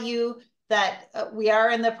would tell you that we are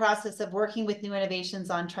in the process of working with New Innovations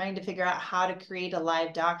on trying to figure out how to create a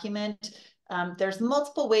live document. There's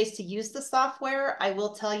multiple ways to use the software. I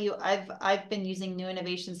will tell you, I've been using New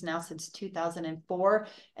Innovations now since 2004,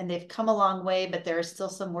 and they've come a long way, but there is still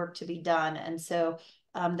some work to be done. And so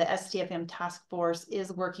the STFM task force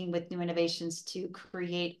is working with New Innovations to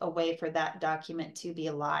create a way for that document to be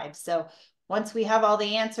live. So once we have all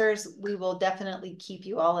the answers, we will definitely keep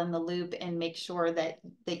you all in the loop and make sure that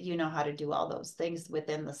you know how to do all those things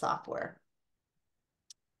within the software.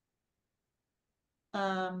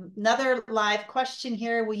 Another live question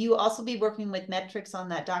here. Will you also be working with metrics on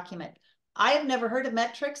that document? I have never heard of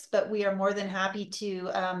metrics, but we are more than happy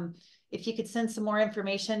to, if you could send some more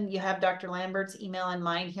information, you have Dr. Lambert's email and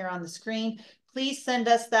mine here on the screen. Please send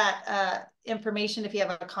us that information. If you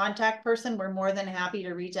have a contact person, we're more than happy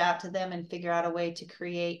to reach out to them and figure out a way to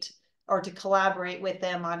create or to collaborate with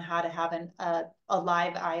them on how to have a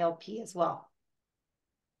live ILP as well.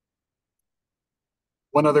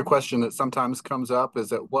 One other question that sometimes comes up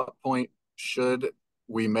is, at what point should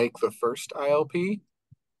we make the first ILP?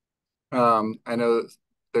 I know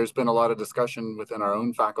there's been a lot of discussion within our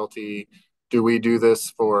own faculty. Do we do this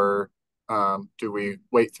for, do we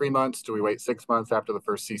wait 3 months? Do we wait 6 months after the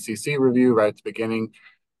first CCC review right at the beginning?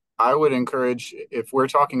 I would encourage, if we're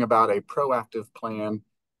talking about a proactive plan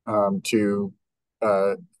to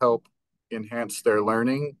help enhance their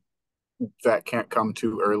learning, that can't come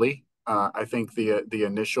too early. I think the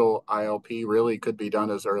initial ILP really could be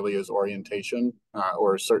done as early as orientation,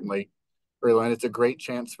 or certainly early. And it's a great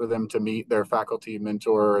chance for them to meet their faculty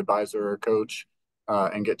mentor, advisor, or coach,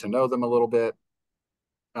 and get to know them a little bit.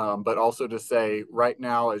 But also to say, right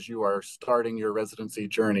now, as you are starting your residency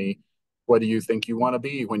journey, what do you think you want to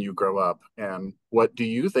be when you grow up? And what do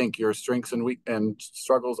you think your strengths and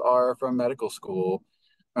struggles are from medical school?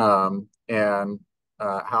 And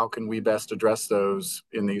how can we best address those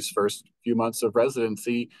in these first few months of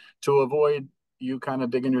residency to avoid you kind of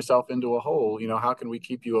digging yourself into a hole? You know, how can we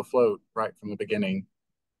keep you afloat right from the beginning?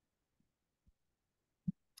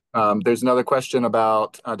 There's another question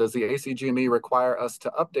about, does the ACGME require us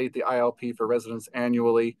to update the ILP for residents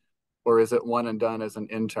annually, or is it one and done as an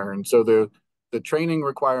intern? So the training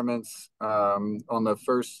requirements on the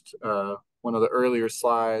first, one of the earlier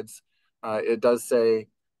slides, it does say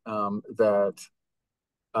that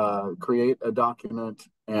create a document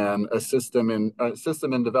and a system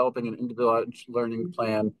in developing an individualized learning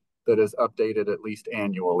plan that is updated at least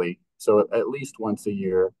annually. So at least once a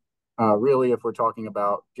year. Really, if we're talking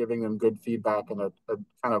about giving them good feedback and a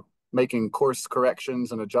kind of making course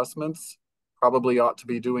corrections and adjustments, probably ought to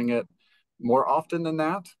be doing it more often than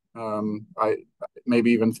that. I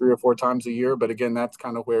maybe even 3 or 4 times a year. But again, that's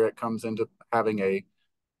kind of where it comes into having a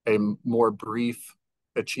more brief,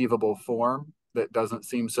 achievable form that doesn't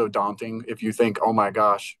seem so daunting. If you think, oh my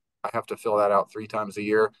gosh, I have to fill that out 3 times a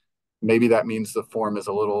year, maybe that means the form is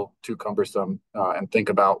a little too cumbersome, and think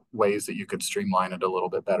about ways that you could streamline it a little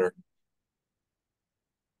bit better.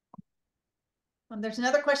 There's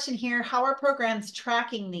another question here. How are programs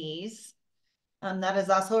tracking these? That is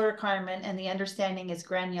also a requirement, and the understanding is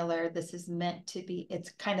granular. This is meant to be,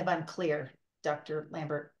 it's kind of unclear, Dr.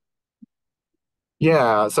 Lambert.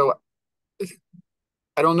 Yeah, so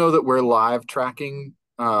I don't know that we're live tracking.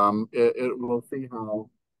 We'll see how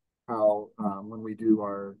when we do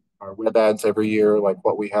our web ads every year, like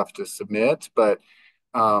what we have to submit. But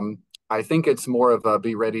I think it's more of a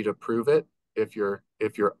be ready to prove it if you're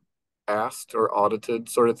asked or audited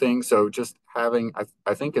sort of thing. So just having,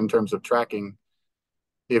 I think in terms of tracking,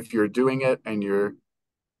 if you're doing it and you're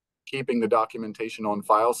keeping the documentation on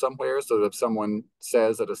file somewhere, so that if someone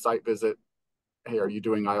says at a site visit, hey, are you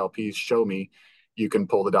doing ILPs? Show me. You can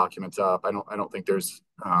pull the documents up. I don't think there's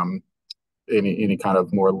any kind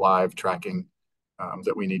of more live tracking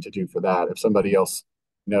that we need to do for that. If somebody else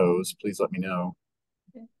knows, please let me know.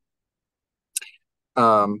 Okay.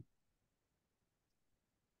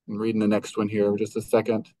 I'm reading the next one here just a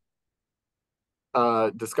second.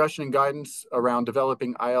 Discussion and guidance around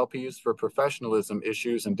developing ILPs for professionalism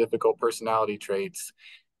issues and difficult personality traits.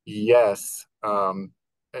 Yes.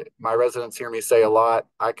 My residents hear me say a lot,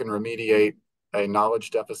 I can remediate a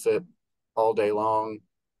knowledge deficit all day long.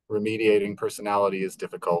 Remediating personality is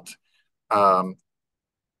difficult.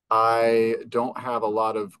 I don't have a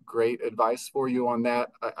lot of great advice for you on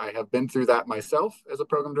that. I have been through that myself as a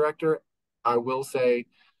program director. I will say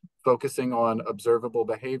focusing on observable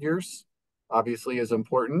behaviors obviously is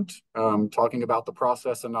important. Talking about the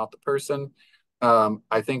process and not the person.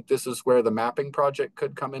 I think this is where the mapping project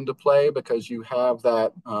could come into play, because you have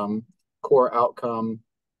that core outcome.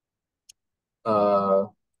 Sorry,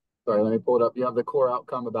 let me pull it up. You have the core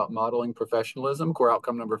outcome about modeling professionalism, core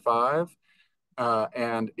outcome number 5.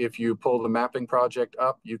 And if you pull the mapping project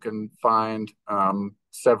up, you can find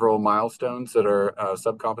several milestones that are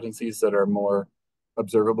sub-competencies that are more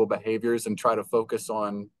observable behaviors, and try to focus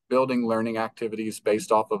on building learning activities based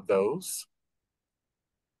off of those.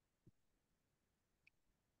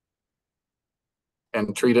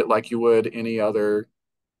 And treat it like you would any other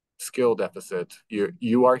skill deficit.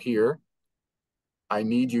 You are here. I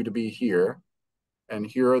need you to be here. And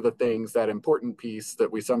here are the things, that important piece that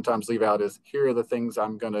we sometimes leave out is, here are the things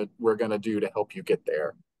we're gonna do to help you get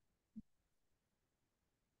there.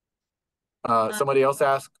 Somebody else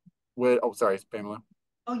asked, oh, sorry, Pamela.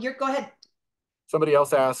 Oh, go ahead. Somebody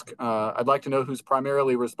else asked, I'd like to know who's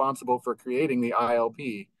primarily responsible for creating the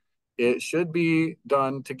ILP. It should be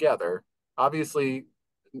done together. Obviously,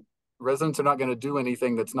 residents are not going to do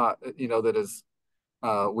anything that's not, that is,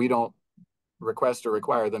 we don't request or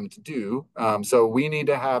require them to do. So we need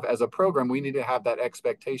to have, as a program, we need to have that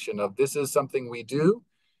expectation of, this is something we do,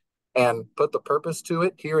 and put the purpose to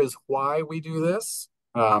it. Here is why we do this.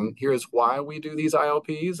 Here is why we do these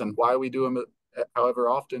ILPs, and why we do them however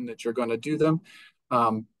often that you're going to do them.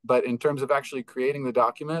 But in terms of actually creating the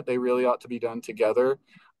document, they really ought to be done together.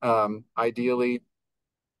 Ideally,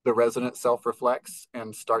 the resident self-reflects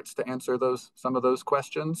and starts to answer some of those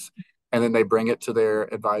questions, and then they bring it to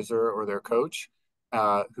their advisor or their coach,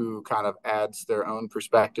 who kind of adds their own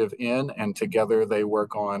perspective in, and together they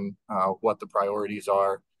work on what the priorities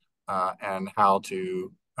are, and how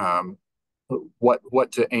to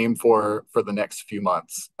what to aim for the next few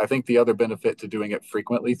months. I think the other benefit to doing it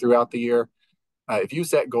frequently throughout the year, if you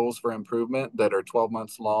set goals for improvement that are 12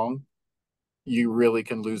 months long, you really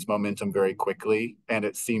can lose momentum very quickly, and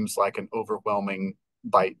it seems like an overwhelming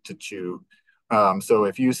bite to chew. So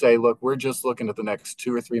if you say, look, we're just looking at the next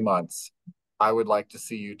 2 or 3 months, I would like to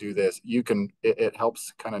see you do this. It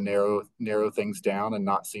helps kind of narrow things down and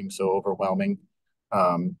not seem so overwhelming.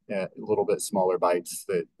 A little bit smaller bites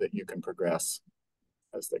that you can progress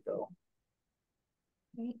as they go.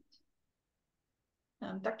 Great.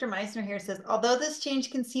 Dr. Meisner here says, although this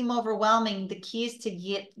change can seem overwhelming, the key is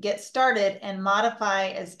to get started and modify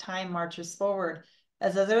as time marches forward.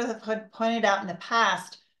 As others have pointed out in the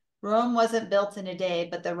past, Rome wasn't built in a day,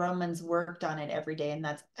 but the Romans worked on it every day, and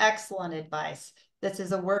that's excellent advice. This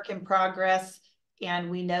is a work in progress, and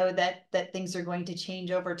we know that things are going to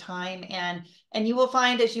change over time. And you will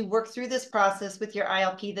find as you work through this process with your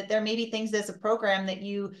ILP that there may be things as a program that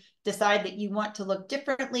you decide that you want to look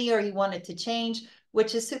differently or you want it to change,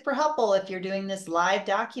 which is super helpful if you're doing this live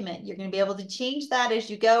document. You're going to be able to change that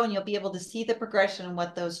as you go, and you'll be able to see the progression and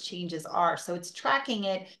what those changes are. So it's tracking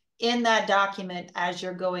it in that document as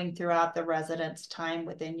you're going throughout the residence time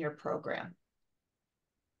within your program.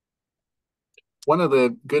 One of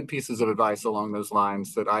the good pieces of advice along those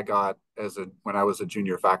lines that I got when I was a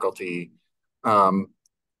junior faculty,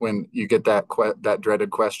 when you get that dreaded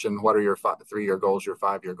question, what are your 3-year goals, your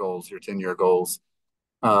 5-year goals, your 10-year goals?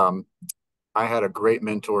 I had a great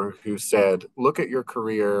mentor who said, look at your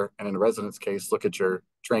career, and in a residence case, look at your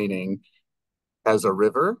training as a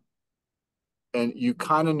river. And you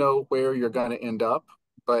kind of know where you're going to end up,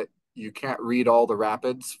 but you can't read all the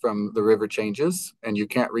rapids from the river changes, and you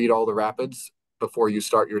can't read all the rapids before you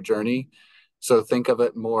start your journey. So think of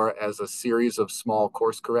it more as a series of small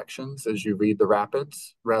course corrections as you read the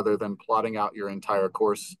rapids, rather than plotting out your entire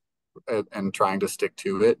course and trying to stick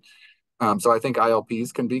to it. So I think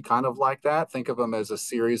ILPs can be kind of like that. Think of them as a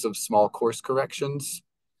series of small course corrections.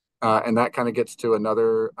 And that kind of gets to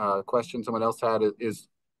another question someone else had is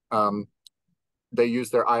they use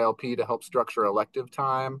their ILP to help structure elective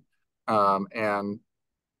time, and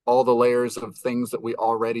all the layers of things that we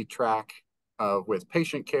already track with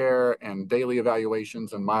patient care and daily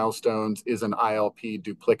evaluations and milestones. Is an ILP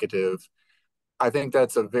duplicative? I think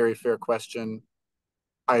that's a very fair question.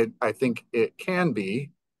 I think it can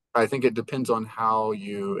be. I think it depends on how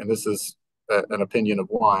you, and this is an opinion of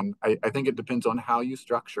one, I think it depends on how you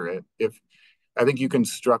structure it. I think you can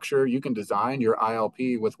design your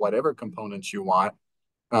ILP with whatever components you want,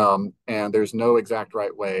 and there's no exact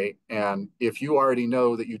right way. And if you already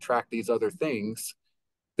know that you track these other things,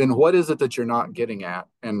 then what is it that you're not getting at,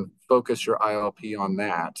 and focus your ILP on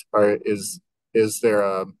that. Or is there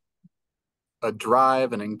a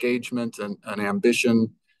drive, an engagement, an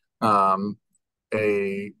ambition,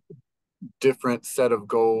 a different set of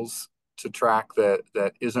goals to track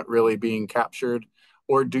that isn't really being captured?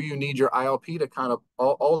 Or do you need your ILP to kind of,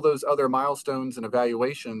 all those other milestones and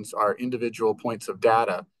evaluations are individual points of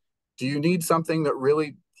data? Do you need something that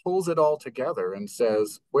really pulls it all together and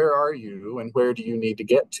says, where are you and where do you need to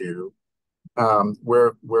get to?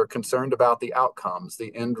 We're concerned about the outcomes,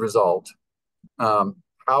 the end result.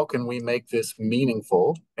 How can we make this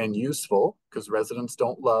meaningful and useful? Because residents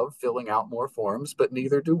don't love filling out more forms, but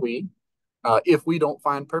neither do we, if we don't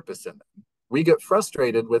find purpose in them. We get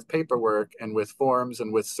frustrated with paperwork and with forms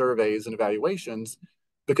and with surveys and evaluations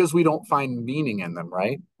because we don't find meaning in them,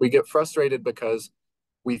 right? We get frustrated because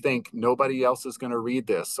we think nobody else is going to read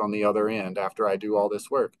this on the other end after I do all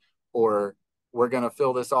this work, or we're going to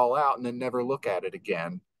fill this all out and then never look at it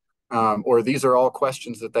again. Or these are all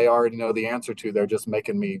questions that they already know the answer to. They're just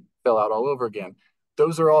making me fill out all over again.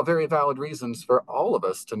 Those are all very valid reasons for all of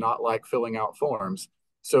us to not like filling out forms.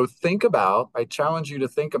 So I challenge you to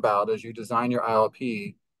think about, as you design your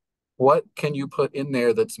ILP, what can you put in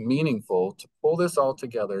there that's meaningful to pull this all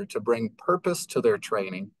together, to bring purpose to their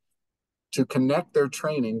training, to connect their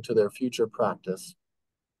training to their future practice,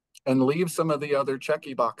 and leave some of the other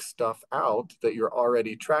checky box stuff out that you're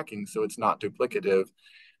already tracking so it's not duplicative.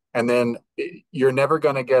 And then you're never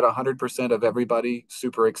going to get 100% of everybody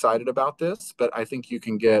super excited about this, but I think you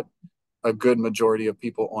can get a good majority of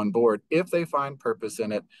people on board if they find purpose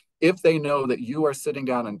in it, if they know that you are sitting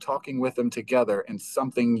down and talking with them together and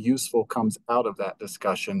something useful comes out of that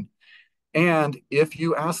discussion. And if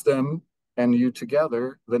you ask them and you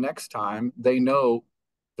together the next time, they know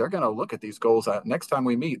they're going to look at these goals. Next time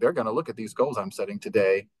we meet, they're going to look at these goals I'm setting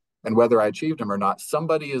today, and whether I achieved them or not,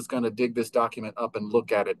 somebody is going to dig this document up and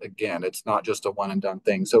look at it again. It's not just a one and done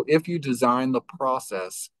thing. So if you design the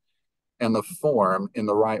process and the form in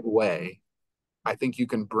the right way, I think you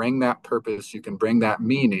can bring that purpose, you can bring that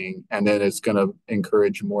meaning, and then it's going to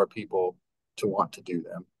encourage more people to want to do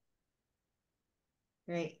them.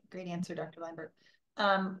 Great answer, Dr. Lambert.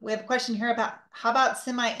 We have a question here about how about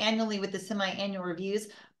semi-annually with the semi-annual reviews?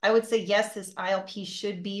 I would say yes, this ILP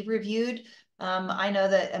should be reviewed. I know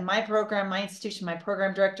that in my program, my institution, my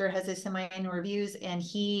program director has a semi-annual reviews, and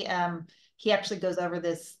he actually goes over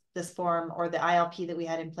this form or the ILP that we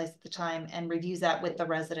had in place at the time and reviews that with the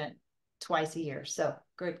resident twice a year. So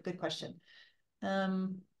good question. We'll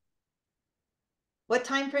What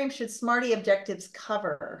time frame should SMARTY objectives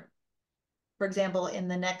cover? For example, in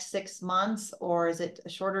the next 6 months, or is it a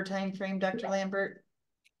shorter time frame, Dr. Lambert?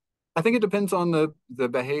 I think it depends on the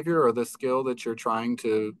behavior or the skill that you're trying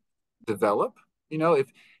to develop. You know,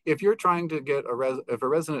 if you're trying to get if a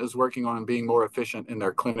resident is working on being more efficient in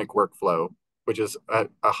their clinic workflow, which is a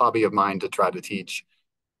hobby of mine to try to teach,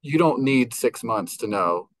 you don't need 6 months to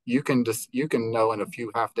know. You can know in a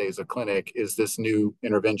few half days of clinic, is this new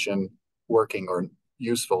intervention working or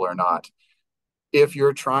useful or not. If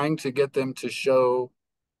you're trying to get them to show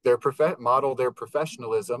model their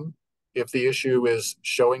professionalism, if the issue is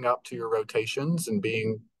showing up to your rotations and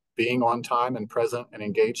being on time and present and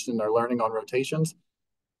engaged in their learning on rotations,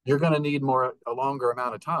 you're going to need a longer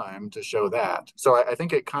amount of time to show that. So I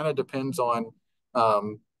think it kind of depends on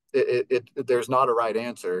there's not a right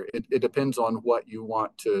answer. It depends on what you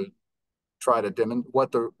want to try to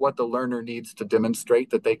what the learner needs to demonstrate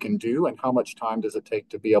that they can do, and how much time does it take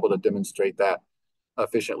to be able to demonstrate that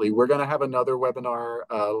efficiently. We're going to have another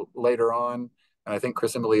webinar later on, and I think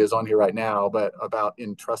Chris Emily is on here right now, but about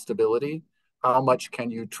entrustability. How much can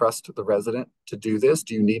you trust the resident to do this?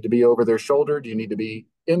 Do you need to be over their shoulder? Do you need to be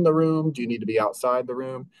in the room? Do you need to be outside the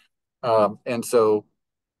room? And so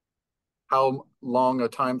how long a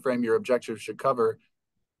time frame your objectives should cover,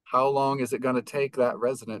 how long is it going to take that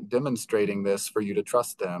resident demonstrating this for you to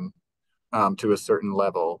trust them to a certain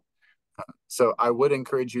level? So I would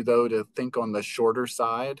encourage you, though, to think on the shorter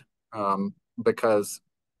side, because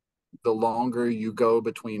the longer you go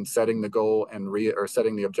between setting the goal and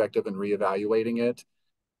setting the objective and reevaluating it,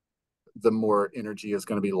 the more energy is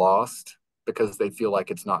going to be lost, because they feel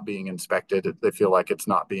like it's not being inspected. They feel like it's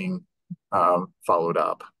not being followed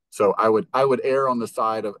up. So I would err on the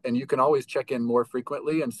side of, and you can always check in more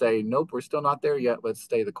frequently and say, nope, we're still not there yet. Let's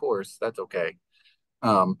stay the course. That's okay.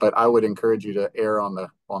 But I would encourage you to err on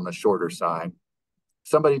the shorter side.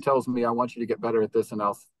 Somebody tells me, I want you to get better at this and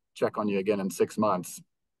I'll check on you again in 6 months.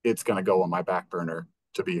 It's going to go on my back burner,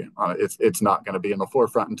 to be honest. It's not going to be in the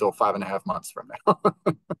forefront until 5.5 months from now.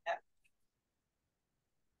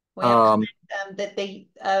 Well, that they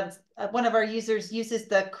one of our users uses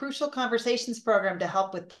the Crucial Conversations program to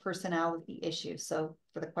help with personality issues. So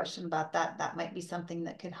for the question about that, that might be something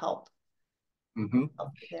that could help.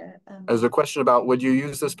 Help there. There's a question about, would you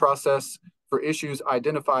use this process for issues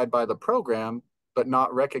identified by the program but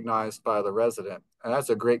not recognized by the resident? And that's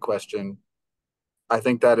a great question. I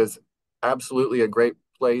think that is absolutely a great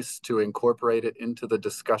place to incorporate it into the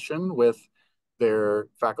discussion with their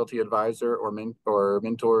faculty advisor or mentor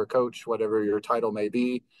or coach, whatever your title may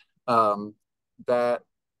be.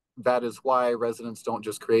 That is why residents don't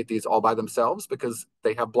just create these all by themselves, because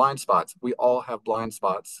they have blind spots. We all have blind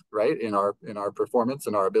spots, right, in our performance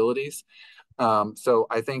and our abilities. So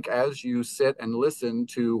I think as you sit and listen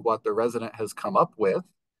to what the resident has come up with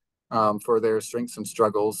for their strengths and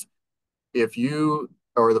struggles, if you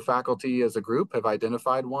or the faculty as a group have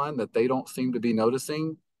identified one that they don't seem to be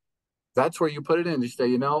noticing, that's where you put it in. You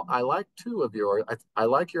say, I like I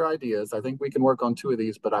like your ideas. I think we can work on 2 of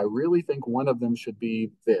these, but I really think one of them should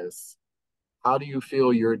be this. How do you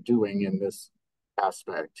feel you're doing in this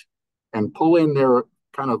aspect? And pull in their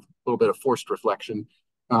kind of a little bit of forced reflection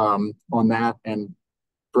on that and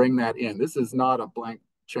bring that in. This is not a blank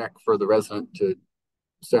check for the resident to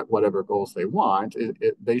set whatever goals they want.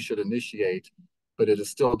 They should initiate, but it is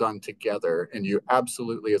still done together. And you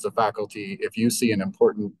absolutely, as a faculty, if you see an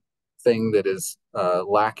important thing that is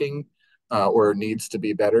lacking or needs to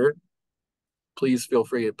be better, please feel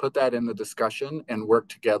free to put that in the discussion and work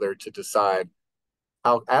together to decide.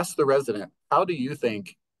 I'll ask the resident, how do you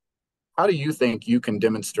think you can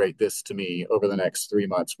demonstrate this to me over the next 3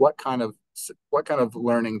 months? What kind of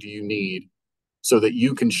learning do you need so that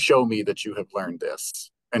you can show me that you have learned this?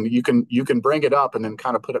 And you can bring it up and then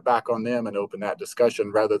kind of put it back on them and open that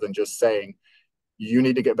discussion, rather than just saying, you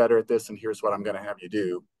need to get better at this and here's what I'm going to have you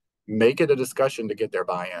do. Make it a discussion to get their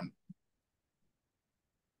buy-in.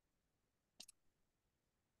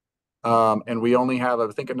 And we only have, I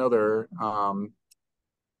think, another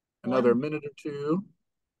minute or 2.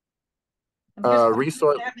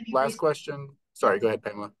 Resource. Last question. Sorry, go ahead,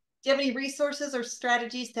 Pamela. Do you have any resources or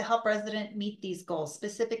strategies to help resident meet these goals?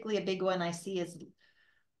 Specifically, a big one I see is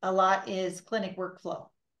clinic workflow.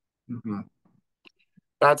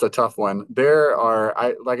 That's a tough one.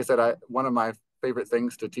 Like I said, one of my favorite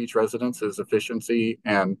things to teach residents is efficiency,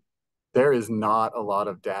 and there is not a lot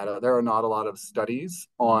of data. There are not a lot of studies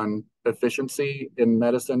on efficiency in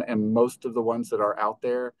medicine, and most of the ones that are out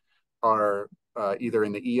there are either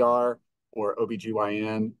in the ER or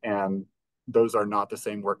OBGYN, and those are not the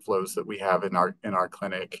same workflows that we have in our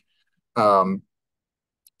clinic.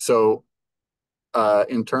 So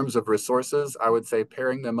In terms of resources, I would say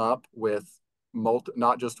pairing them up with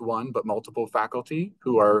not just one, but multiple faculty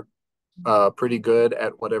who are pretty good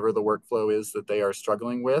at whatever the workflow is that they are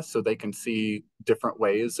struggling with, so they can see different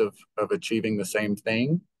ways of achieving the same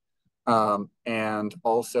thing. And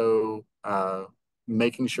also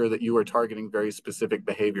making sure that you are targeting very specific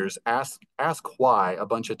behaviors. Ask why a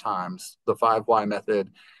bunch of times, the 5 why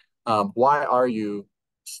method. Why are you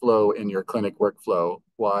slow in your clinic workflow?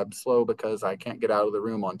 Well, I'm slow because I can't get out of the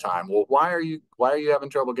room on time. Well, why are you having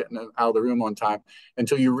trouble getting out of the room on time?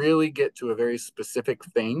 Until you really get to a very specific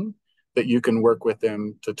thing that you can work with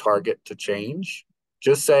them to target to change.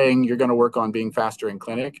 Just saying you're going to work on being faster in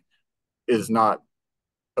clinic is not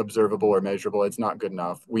observable or measurable. It's not good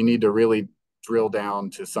enough. We need to really drill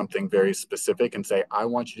down to something very specific and say, I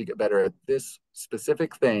want you to get better at this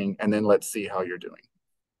specific thing, and then let's see how you're doing.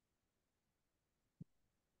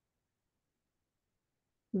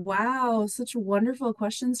 Wow, such wonderful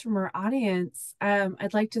questions from our audience.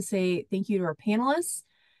 I'd like to say thank you to our panelists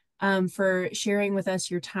for sharing with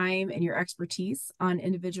us your time and your expertise on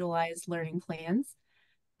individualized learning plans.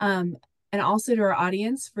 And also to our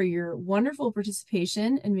audience for your wonderful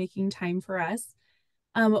participation and making time for us.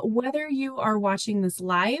 Whether you are watching this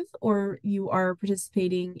live or you are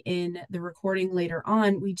participating in the recording later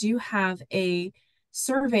on, we do have a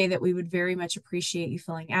survey that we would very much appreciate you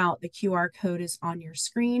filling out. The QR code is on your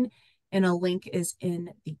screen and a link is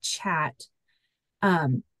in the chat.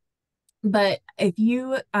 But if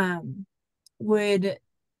you would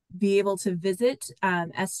be able to visit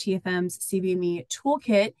STFM's CBME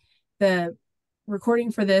toolkit, the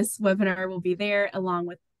recording for this webinar will be there along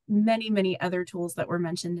with many, many other tools that were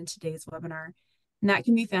mentioned in today's webinar. And that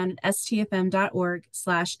can be found at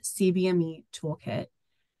stfm.org/CBME toolkit.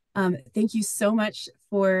 Thank you so much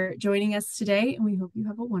for joining us today, and we hope you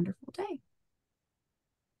have a wonderful day.